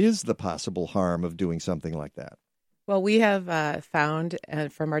 Jodie, what is the possible harm of doing something like that? Well, we have found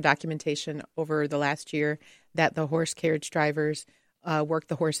from our documentation over the last year that the horse carriage drivers work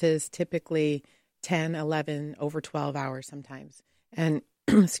the horses typically 10, 11, over 12 hours sometimes. And,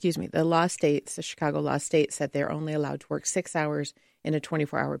 excuse me, the Chicago law states that they're only allowed to work 6 hours in a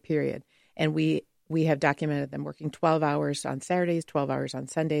 24-hour period. And we have documented them working 12 hours on Saturdays, 12 hours on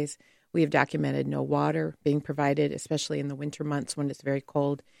Sundays. We have documented no water being provided, especially in the winter months when it's very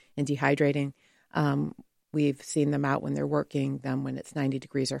cold and dehydrating. We've seen them out when they're working, them when it's 90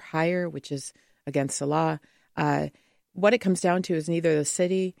 degrees or higher, which is against the law. What it comes down to is neither the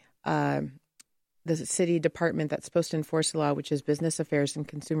city department that's supposed to enforce the law, which is Business Affairs and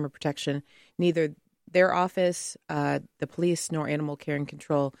Consumer Protection, neither their office, the police, nor Animal Care and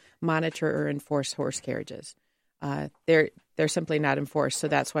Control monitor or enforce horse carriages. They're simply not enforced. So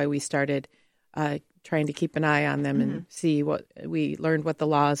that's why we started trying to keep an eye on them and see what we learned what the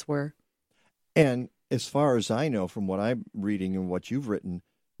laws were. And as far as I know from what I'm reading and what you've written,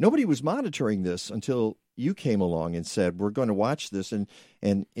 nobody was monitoring this until you came along and said, we're going to watch this. And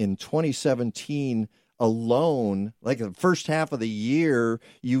in 2017 alone, like the first half of the year,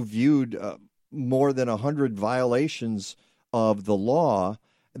 you viewed more than 100 violations of the law.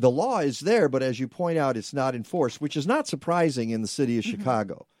 The law is there, but as you point out, it's not enforced, which is not surprising in the city of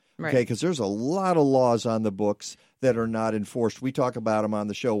Chicago. Right. Okay, because there's a lot of laws on the books that are not enforced. We talk about them on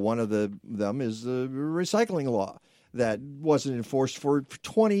the show. One of them is the recycling law that wasn't enforced for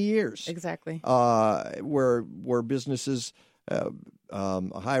 20 years. Exactly. Where businesses,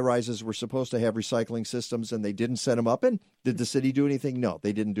 high-rises were supposed to have recycling systems, and they didn't set them up. And did the city do anything? No,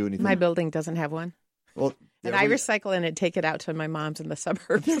 they didn't do anything. My building doesn't have one. Well, and I recycle and take it out to my mom's in the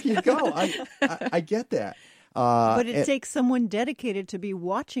suburbs. There you go. I get that. But it takes someone dedicated to be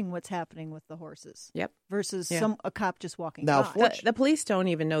watching what's happening with the horses. Yep. Versus a cop just walking now, by. The police don't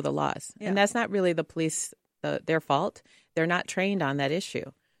even know the laws. Yeah. And that's not really the police, their fault. They're not trained on that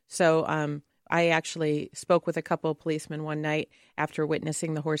issue. So I actually spoke with a couple of policemen one night after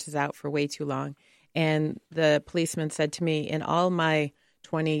witnessing the horses out for way too long. And the policeman said to me, in all my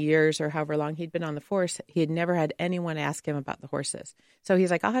 20 years or however long he'd been on the force, he had never had anyone ask him about the horses. So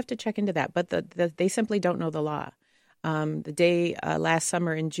he's like, I'll have to check into that. But they simply don't know the law. The day last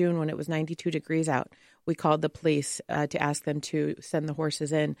summer in June when it was 92 degrees out, we called the police to ask them to send the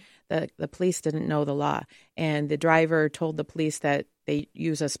horses in. The police didn't know the law. And the driver told the police that they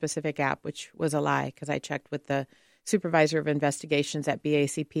use a specific app, which was a lie because I checked with the supervisor of investigations at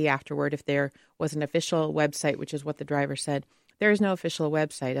BACP afterward if there was an official website, which is what the driver said. There is no official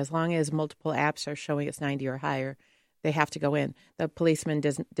website. As long as multiple apps are showing it's 90 or higher, they have to go in. The policeman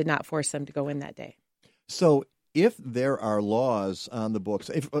did not force them to go in that day. So if there are laws on the books,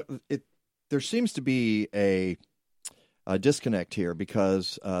 there seems to be a disconnect here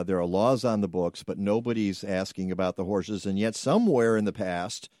because there are laws on the books, but nobody's asking about the horses. And yet sometime in the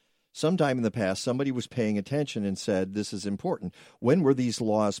past, somebody was paying attention and said, this is important. When were these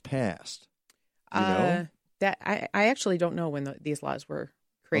laws passed? You know? That I actually don't know when these laws were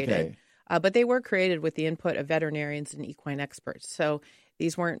created, but they were created with the input of veterinarians and equine experts. So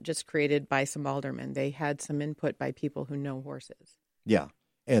these weren't just created by some aldermen. They had some input by people who know horses. Yeah,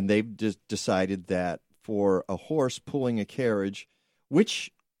 and they've just decided that for a horse pulling a carriage,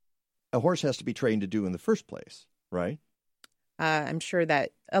 which a horse has to be trained to do in the first place, right? I'm sure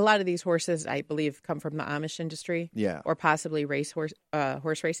that a lot of these horses, I believe, come from the Amish industry, or possibly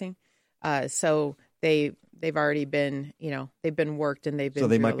horse racing. So they've already been, they've been worked and they've been. So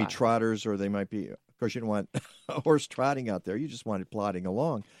they might be trotters, or they might be. Of course, you don't want a horse trotting out there. You just want it plodding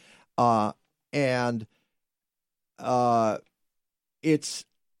along,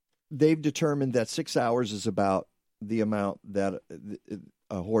 they've determined that 6 hours is about the amount that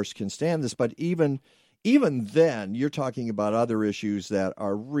a horse can stand this. But even then, you're talking about other issues that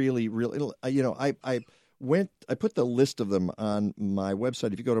are really, really. I put the list of them on my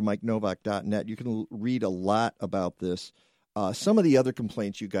website. If you go to MikeNovak.net, you can read a lot about this. Some of the other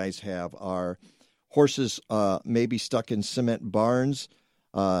complaints you guys have are horses may be stuck in cement barns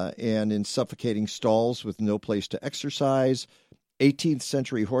and in suffocating stalls with no place to exercise. 18th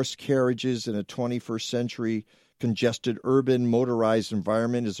century horse carriages in a 21st century congested urban motorized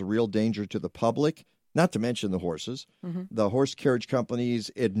environment is a real danger to the public. Not to mention the horses. Mm-hmm. The horse carriage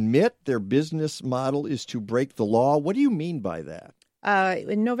companies admit their business model is to break the law. What do you mean by that?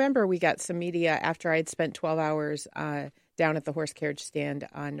 In November, we got some media after I had spent 12 hours down at the horse carriage stand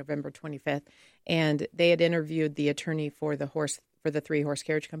on November 25th. And they had interviewed the attorney for the horse for the 3-horse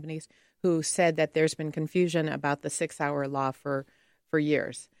carriage companies, who said that there's been confusion about the 6-hour law for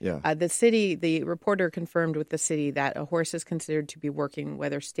years. Yeah. The reporter confirmed with the city that a horse is considered to be working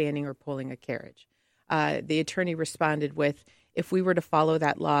whether standing or pulling a carriage. The attorney responded with, if we were to follow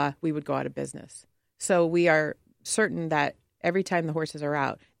that law, we would go out of business. So we are certain that every time the horses are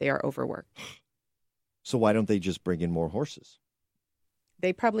out, they are overworked. So why don't they just bring in more horses?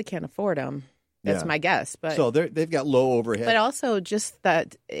 They probably can't afford them. That's my guess. But so they've got low overhead. But also just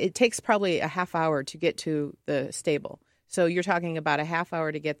that it takes probably a half hour to get to the stable. So you're talking about a half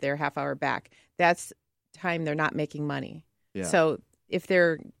hour to get there, half hour back. That's time they're not making money. Yeah. So if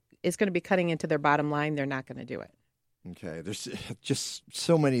it's going to be cutting into their bottom line, they're not going to do it. Okay, there's just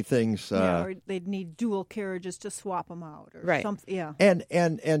so many things. Or they'd need dual carriages to swap them out, or right? Something. Yeah,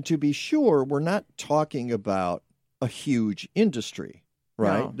 and to be sure, we're not talking about a huge industry,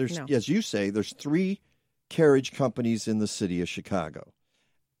 right? No. As you say, there's 3 carriage companies in the city of Chicago,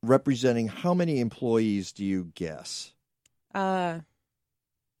 representing how many employees do you guess? I'd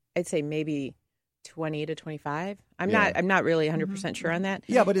say maybe 20 to 25. I'm not really 100% sure on that.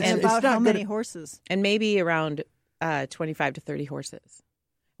 Yeah, but it's about not how many horses, and maybe around 25 to 30 horses.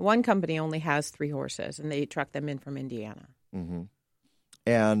 One company only has 3 horses, and they truck them in from Indiana. Mm-hmm.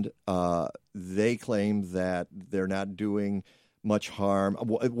 And they claim that they're not doing much harm.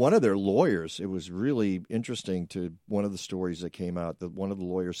 One of their lawyers, it was really interesting to one of the stories that came out, that one of the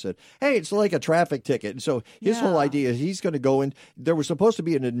lawyers said, hey, it's like a traffic ticket. And so his whole idea is he's going to go in. There was supposed to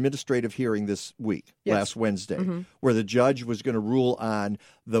be an administrative hearing this week, last Wednesday, where the judge was going to rule on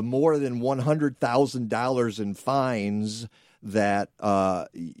the more than $100,000 in fines that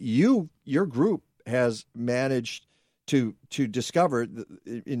your group has managed to discover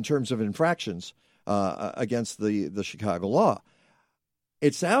in terms of infractions against the Chicago law.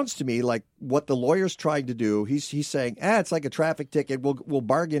 It sounds to me like what the lawyer's trying to do. He's saying, it's like a traffic ticket. We'll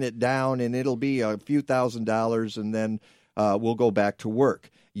bargain it down, and it'll be a few $1,000s, and then we'll go back to work.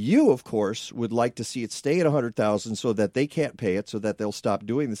 You, of course, would like to see it stay at $100,000 so that they can't pay it, so that they'll stop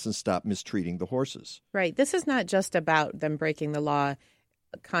doing this and stop mistreating the horses. Right. This is not just about them breaking the law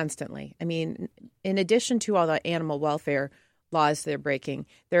constantly. I mean, in addition to all the animal welfare laws they're breaking,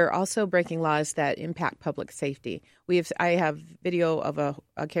 they're also breaking laws that impact public safety. I have video of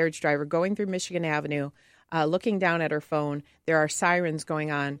a carriage driver going through Michigan Avenue, looking down at her phone. There are sirens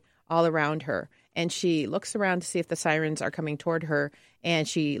going on all around her, and she looks around to see if the sirens are coming toward her, and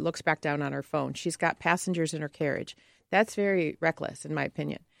she looks back down on her phone. She's got passengers in her carriage. That's very reckless, in my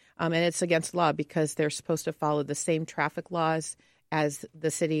opinion, and it's against law because they're supposed to follow the same traffic laws as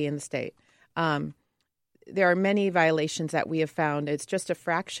the city and the state. There are many violations that we have found. It's just a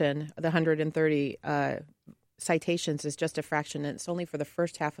fraction. The 130 citations is just a fraction, and it's only for the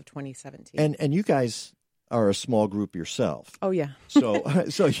first half of 2017. And you guys are a small group yourself. Oh yeah. So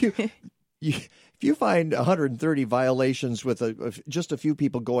you if you find 130 violations with just a few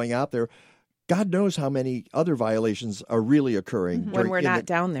people going out there, God knows how many other violations are really occurring when we're not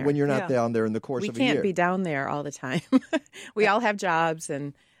down there. When you're not down there in the course of a year. We can't be down there all the time. We all have jobs,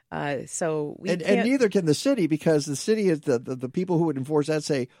 and so we can't. And neither can the city, because the city is the people who would enforce that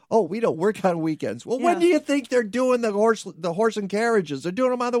say, "Oh, we don't work on weekends." Well, when do you think they're doing the horse and carriages? They're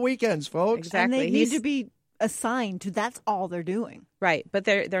doing them on the weekends, folks. Exactly. And they need to be assigned to. That's all they're doing. Right, but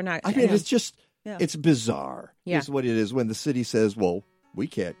they're not. I mean, it's just it's bizarre. Yeah. Is what it is when the city says, "Well, we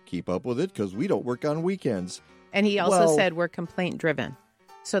can't keep up with it because we don't work on weekends." And he also said we're complaint driven,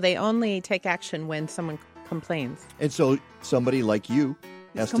 so they only take action when someone complains. And so somebody like you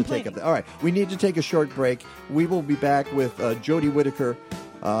has to take up. All right, we need to take a short break. We will be back with Jodie Wiederkehr,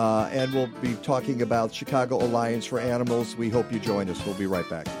 and we'll be talking about Chicago Alliance for Animals. We hope you join us. We'll be right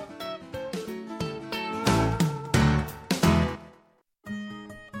back.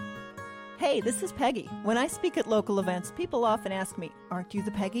 Hey, this is Peggy. When I speak at local events, people often ask me, aren't you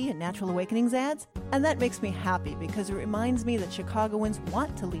the Peggy in Natural Awakenings ads? And that makes me happy because it reminds me that Chicagoans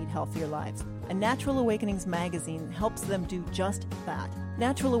want to lead healthier lives. And Natural Awakenings magazine helps them do just that.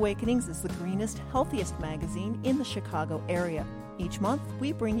 Natural Awakenings is the greenest, healthiest magazine in the Chicago area. Each month,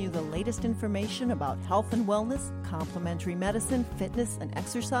 we bring you the latest information about health and wellness, complementary medicine, fitness and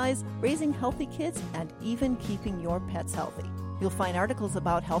exercise, raising healthy kids, and even keeping your pets healthy. You'll find articles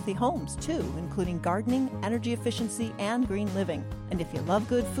about healthy homes, too, including gardening, energy efficiency, and green living. And if you love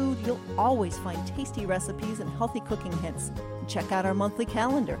good food, you'll always find tasty recipes and healthy cooking hints. Check out our monthly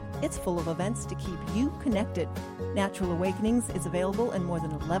calendar. It's full of events to keep you connected. Natural Awakenings is available in more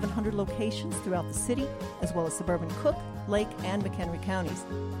than 1,100 locations throughout the city, as well as suburban Cook, Lake, and McHenry counties.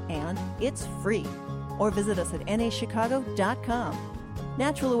 And it's free. Or visit us at nachicago.com.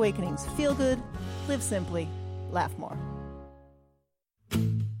 Natural Awakenings. Feel good, live simply, laugh more.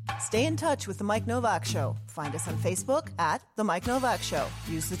 Stay in touch with The Mike Novak Show. Find us on Facebook at The Mike Novak Show.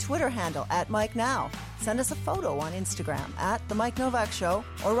 Use the Twitter handle at Mike Now. Send us a photo on Instagram at The Mike Novak Show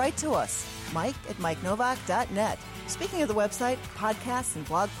or write to us, mike@mikenovak.net. Speaking of the website, podcasts and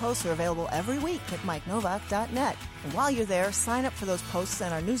blog posts are available every week at mikenovak.net. And while you're there, sign up for those posts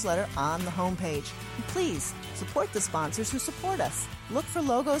and our newsletter on the homepage. And please, support the sponsors who support us. Look for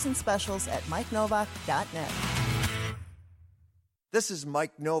logos and specials at mikenovak.net. This is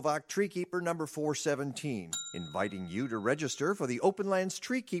Mike Novak, Tree Keeper number 417, inviting you to register for the Openlands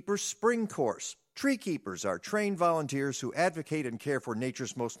Tree Keepers Spring Course. Tree keepers are trained volunteers who advocate and care for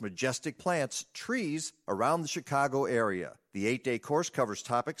nature's most majestic plants, trees, around the Chicago area. The 8-day course covers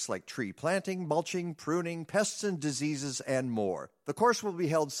topics like tree planting, mulching, pruning, pests and diseases, and more. The course will be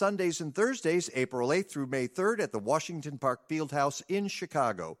held Sundays and Thursdays, April 8th through May 3rd at the Washington Park Fieldhouse in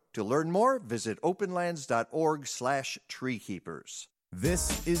Chicago. To learn more, visit openlands.org/treekeepers.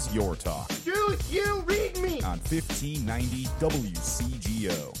 This is Your Talk. Do you read me? On 1590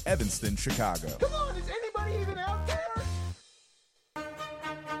 WCGO, Evanston, Chicago. Come on, is anybody even out there?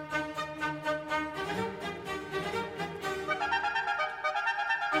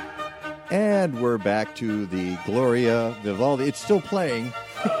 And we're back to the Gloria Vivaldi. It's still playing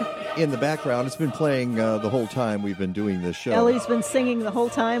in the background. It's been playing the whole time we've been doing this show. Ellie's been singing the whole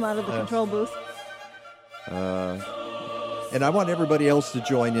time out of the control booth. And I want everybody else to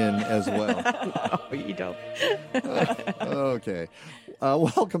join in as well. No, you don't. Okay.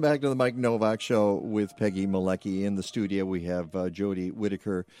 Welcome back to the Mike Novak Show with Peggy Malecki. In the studio, we have Jodie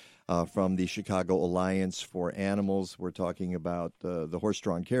Wiederkehr from the Chicago Alliance for Animals. We're talking about the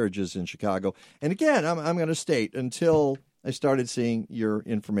horse-drawn carriages in Chicago. And again, I'm going to state, until I started seeing your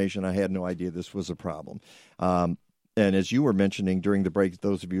information, I had no idea this was a problem. And as you were mentioning during the break,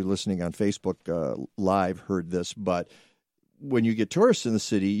 those of you listening on Facebook Live heard this, but when you get tourists in the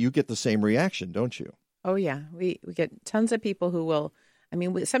city, you get the same reaction, don't you? Oh, yeah. We get tons of people who will,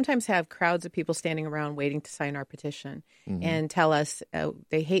 we sometimes have crowds of people standing around waiting to sign our petition and tell us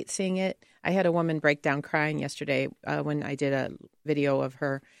they hate seeing it. I had a woman break down crying yesterday when I did a video of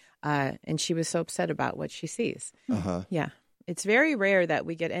her, and she was so upset about what she sees. Yeah. It's very rare that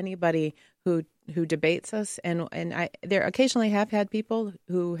we get anybody who debates us, and there occasionally have had people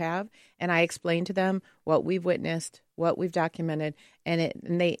who have, and I explain to them what we've witnessed, what we've documented, and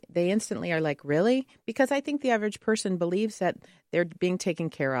they instantly are like, really? Because I think the average person believes that they're being taken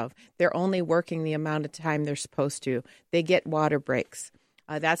care of. They're only working the amount of time they're supposed to. They get water breaks.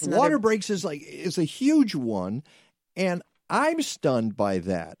 That's water breaks is a huge one, and I'm stunned by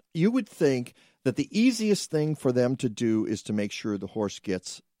that. You would think that the easiest thing for them to do is to make sure the horse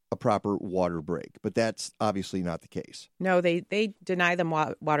gets a proper water break, but that's obviously not the case. No, they deny them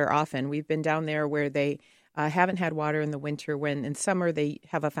water often. We've been down there where they haven't had water in the winter, when in summer they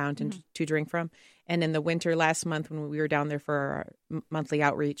have a fountain to drink from. And in the winter last month when we were down there for our monthly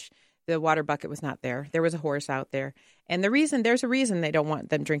outreach, the water bucket was not there. There was a horse out there. And there's a reason they don't want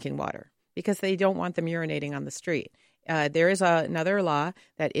them drinking water, because they don't want them urinating on the street. There is another law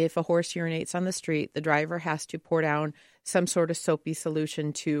that if a horse urinates on the street, the driver has to pour down some sort of soapy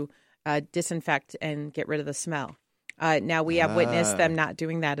solution to disinfect and get rid of the smell. Now, we have witnessed them not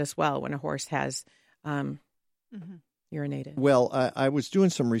doing that as well when a horse has urinated. Well, I was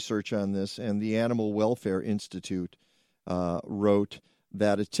doing some research on this, and the Animal Welfare Institute wrote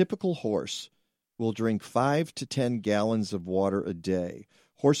that a typical horse will drink 5 to 10 gallons of water a day.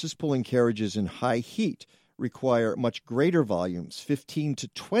 Horses pulling carriages in high heat require much greater volumes, 15 to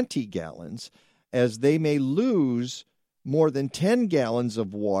 20 gallons, as they may lose more than 10 gallons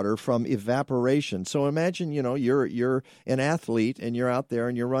of water from evaporation. So imagine, you're an athlete and you're out there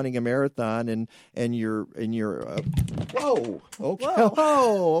and you're running a marathon and you're whoa, okay,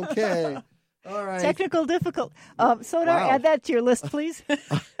 whoa, okay. All right. Technical difficult. Sonar, add that to your list, please. I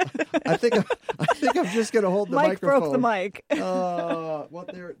think I'm just going to hold the Mike microphone. broke the mic. Well,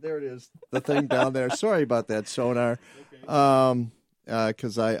 there it is. The thing down there. Sorry about that, Sonar.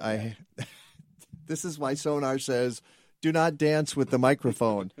 Because I this is why Sonar says, do not dance with the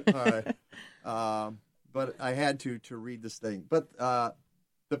microphone. All right. But I had to read this thing. But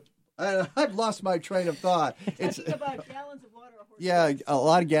I've lost my train of thought. It's about gallons of water. Yeah, a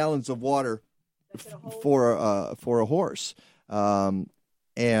lot of gallons of water for a horse, and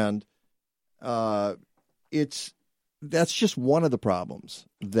that's just one of the problems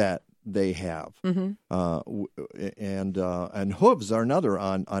that they have, and hooves are another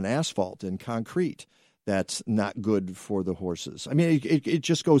on asphalt and concrete. That's not good for the horses. I mean, it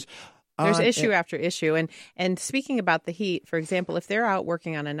just goes. There's issue after issue. And speaking about the heat, for example, if they're out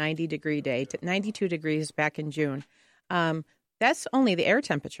working on a 90-degree day, 92 degrees back in June, That's only the air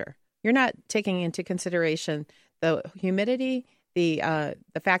temperature. You're not taking into consideration the humidity, the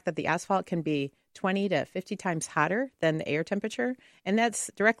fact that the asphalt can be 20 to 50 times hotter than the air temperature, and that's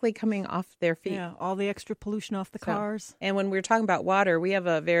directly coming off their feet. Yeah, all the extra pollution off the cars. And when we're talking about water, we have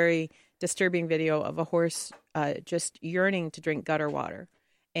a very disturbing video of a horse just yearning to drink gutter water.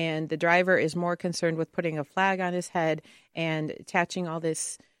 And the driver is more concerned with putting a flag on his head and attaching all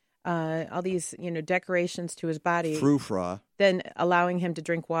these decorations to his body, frou-fra, than allowing him to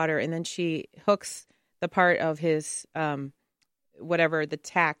drink water. And then she hooks the part of his the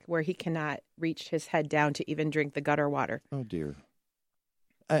tack where he cannot reach his head down to even drink the gutter water. Oh dear.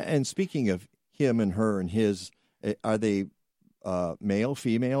 And speaking of him and her and his, are they male,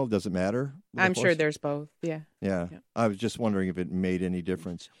 female? Does it matter? I'm sure there's both. Yeah. I was just wondering if it made any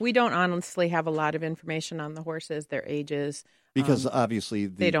difference. We don't honestly have a lot of information on the horses, their ages. Because obviously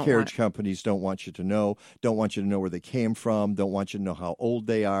the carriage companies don't want you to know where they came from, don't want you to know how old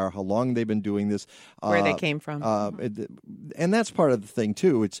they are, how long they've been doing this. Where they came from. And that's part of the thing,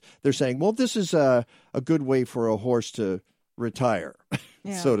 too. They're saying, well, this is a good way for a horse to retire,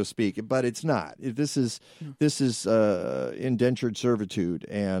 so to speak, but it's not. This is indentured servitude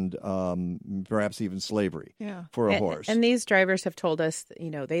and perhaps even slavery for a horse. And these drivers have told us,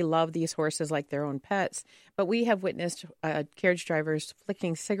 they love these horses like their own pets. But we have witnessed carriage drivers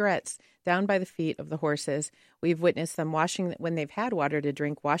flicking cigarettes down by the feet of the horses. We've witnessed them washing when they've had water to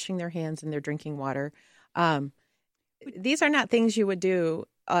drink, washing their hands in their drinking water. These are not things you would do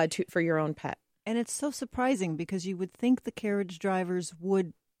for your own pet. And it's so surprising because you would think the carriage drivers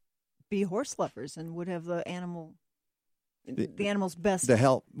would be horse lovers and would have the animal's best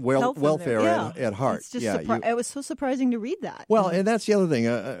welfare at heart. It's just it was so surprising to read that. Well, and that's the other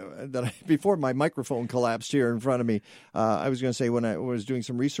thing before my microphone collapsed here in front of me, I was going to say when I was doing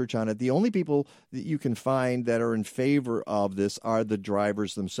some research on it, the only people that you can find that are in favor of this are the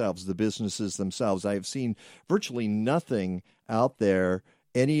drivers themselves, the businesses themselves. I have seen virtually nothing out there,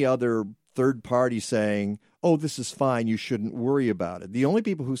 any other third party saying, oh, this is fine, you shouldn't worry about it. The only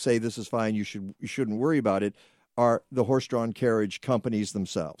people who say this is fine, you shouldn't worry about it, are the horse-drawn carriage companies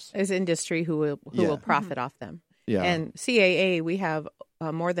themselves. As industry who will profit off them. Yeah. And CAA, we have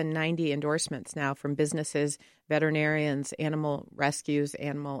more than 90 endorsements now from businesses, veterinarians, animal rescues,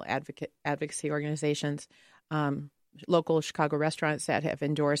 animal advocacy organizations, local Chicago restaurants that have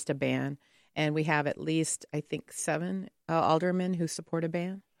endorsed a ban. And we have at least, I think, 7 aldermen who support a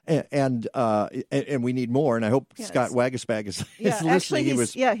ban. And we need more, and I hope Scott Wagasbag is listening. Actually,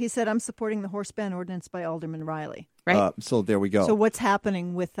 he said, I'm supporting the horse ban ordinance by Alderman Riley. Right. So there we go. So what's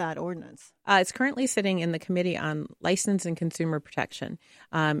happening with that ordinance? It's currently sitting in the Committee on License and Consumer Protection.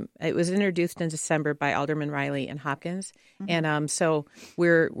 It was introduced in December by Alderman Riley and Hopkins. Mm-hmm. And so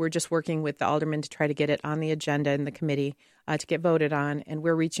we're just working with the aldermen to try to get it on the agenda in the committee to get voted on. And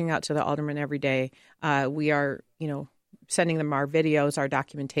we're reaching out to the aldermen every day. We are, sending them our videos, our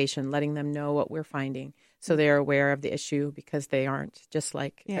documentation, letting them know what we're finding so they're aware of the issue because they aren't, just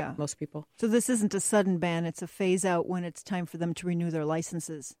like most people. So this isn't a sudden ban. It's a phase out when it's time for them to renew their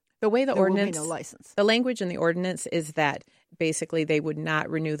licenses. The way the ordinance, will be no license. The language in the ordinance is that basically they would not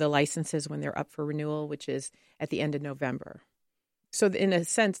renew the licenses when they're up for renewal, which is at the end of November. So in a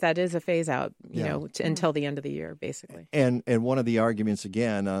sense, that is a phase out, until the end of the year, basically. And one of the arguments,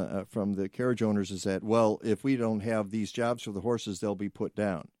 again, from the carriage owners is that, well, if we don't have these jobs for the horses, they'll be put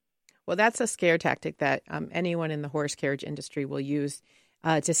down. Well, that's a scare tactic that anyone in the horse carriage industry will use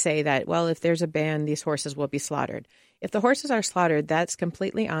to say that, well, if there's a ban, these horses will be slaughtered. If the horses are slaughtered, that's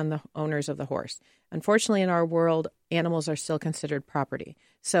completely on the owners of the horse. Unfortunately, in our world, animals are still considered property.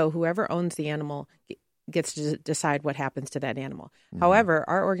 So whoever owns the animal gets to decide what happens to that animal. Mm-hmm. However,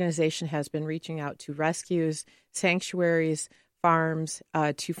 our organization has been reaching out to rescues, sanctuaries, farms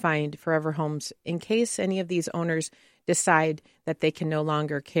to find forever homes in case any of these owners decide that they can no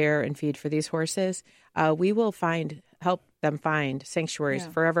longer care and feed for these horses. We will help them find sanctuaries,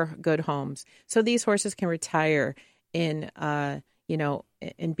 forever good homes, so these horses can retire and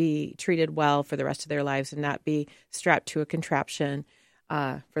be treated well for the rest of their lives and not be strapped to a contraption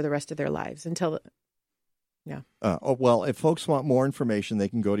for the rest of their lives until. Yeah. Well, if folks want more information, they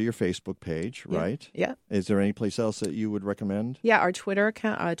can go to your Facebook page, right? Yeah. Is there any place else that you would recommend? Yeah, our Twitter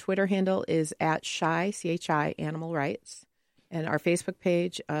account, Twitter handle is @CHI, CHI, Animal Rights. And our Facebook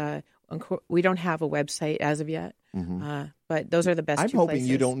page, we don't have a website as of yet. But those are the best I'm two hoping places.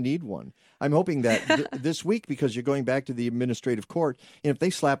 you don't need one. I'm hoping that this week, because you're going back to the administrative court, and if they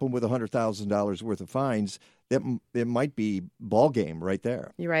slap them with $100,000 worth of fines, it might be ball game right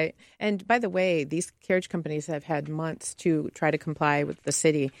there. You're right. And by the way, these carriage companies have had months to try to comply with the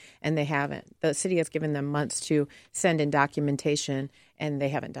city, and they haven't. The city has given them months to send in documentation, and they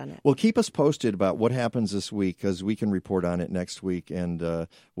haven't done it. Well, keep us posted about what happens this week, because we can report on it next week, and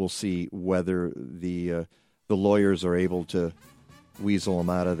we'll see whether the lawyers are able to weasel them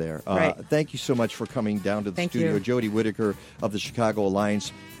out of there. Right. Thank you so much for coming down to the Thank studio. you. Jodie Wiederkehr of the Chicago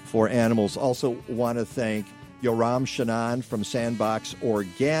Alliance for Animals. Also want to thank Yoram Shanan from Sandbox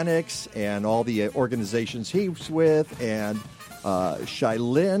Organics and all the organizations he's with, and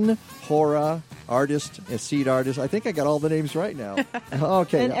Shilin Hora, seed artist. I think I got all the names right now.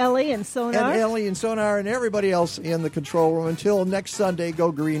 Okay. And Ellie and Sonar. And everybody else in the control room. Until next Sunday,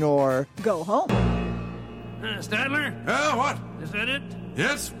 go green or go home. Stadler? What? Is that it?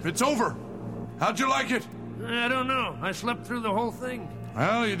 Yes, it's over. How'd you like it? I don't know. I slept through the whole thing.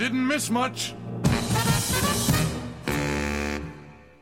 Well, you didn't miss much.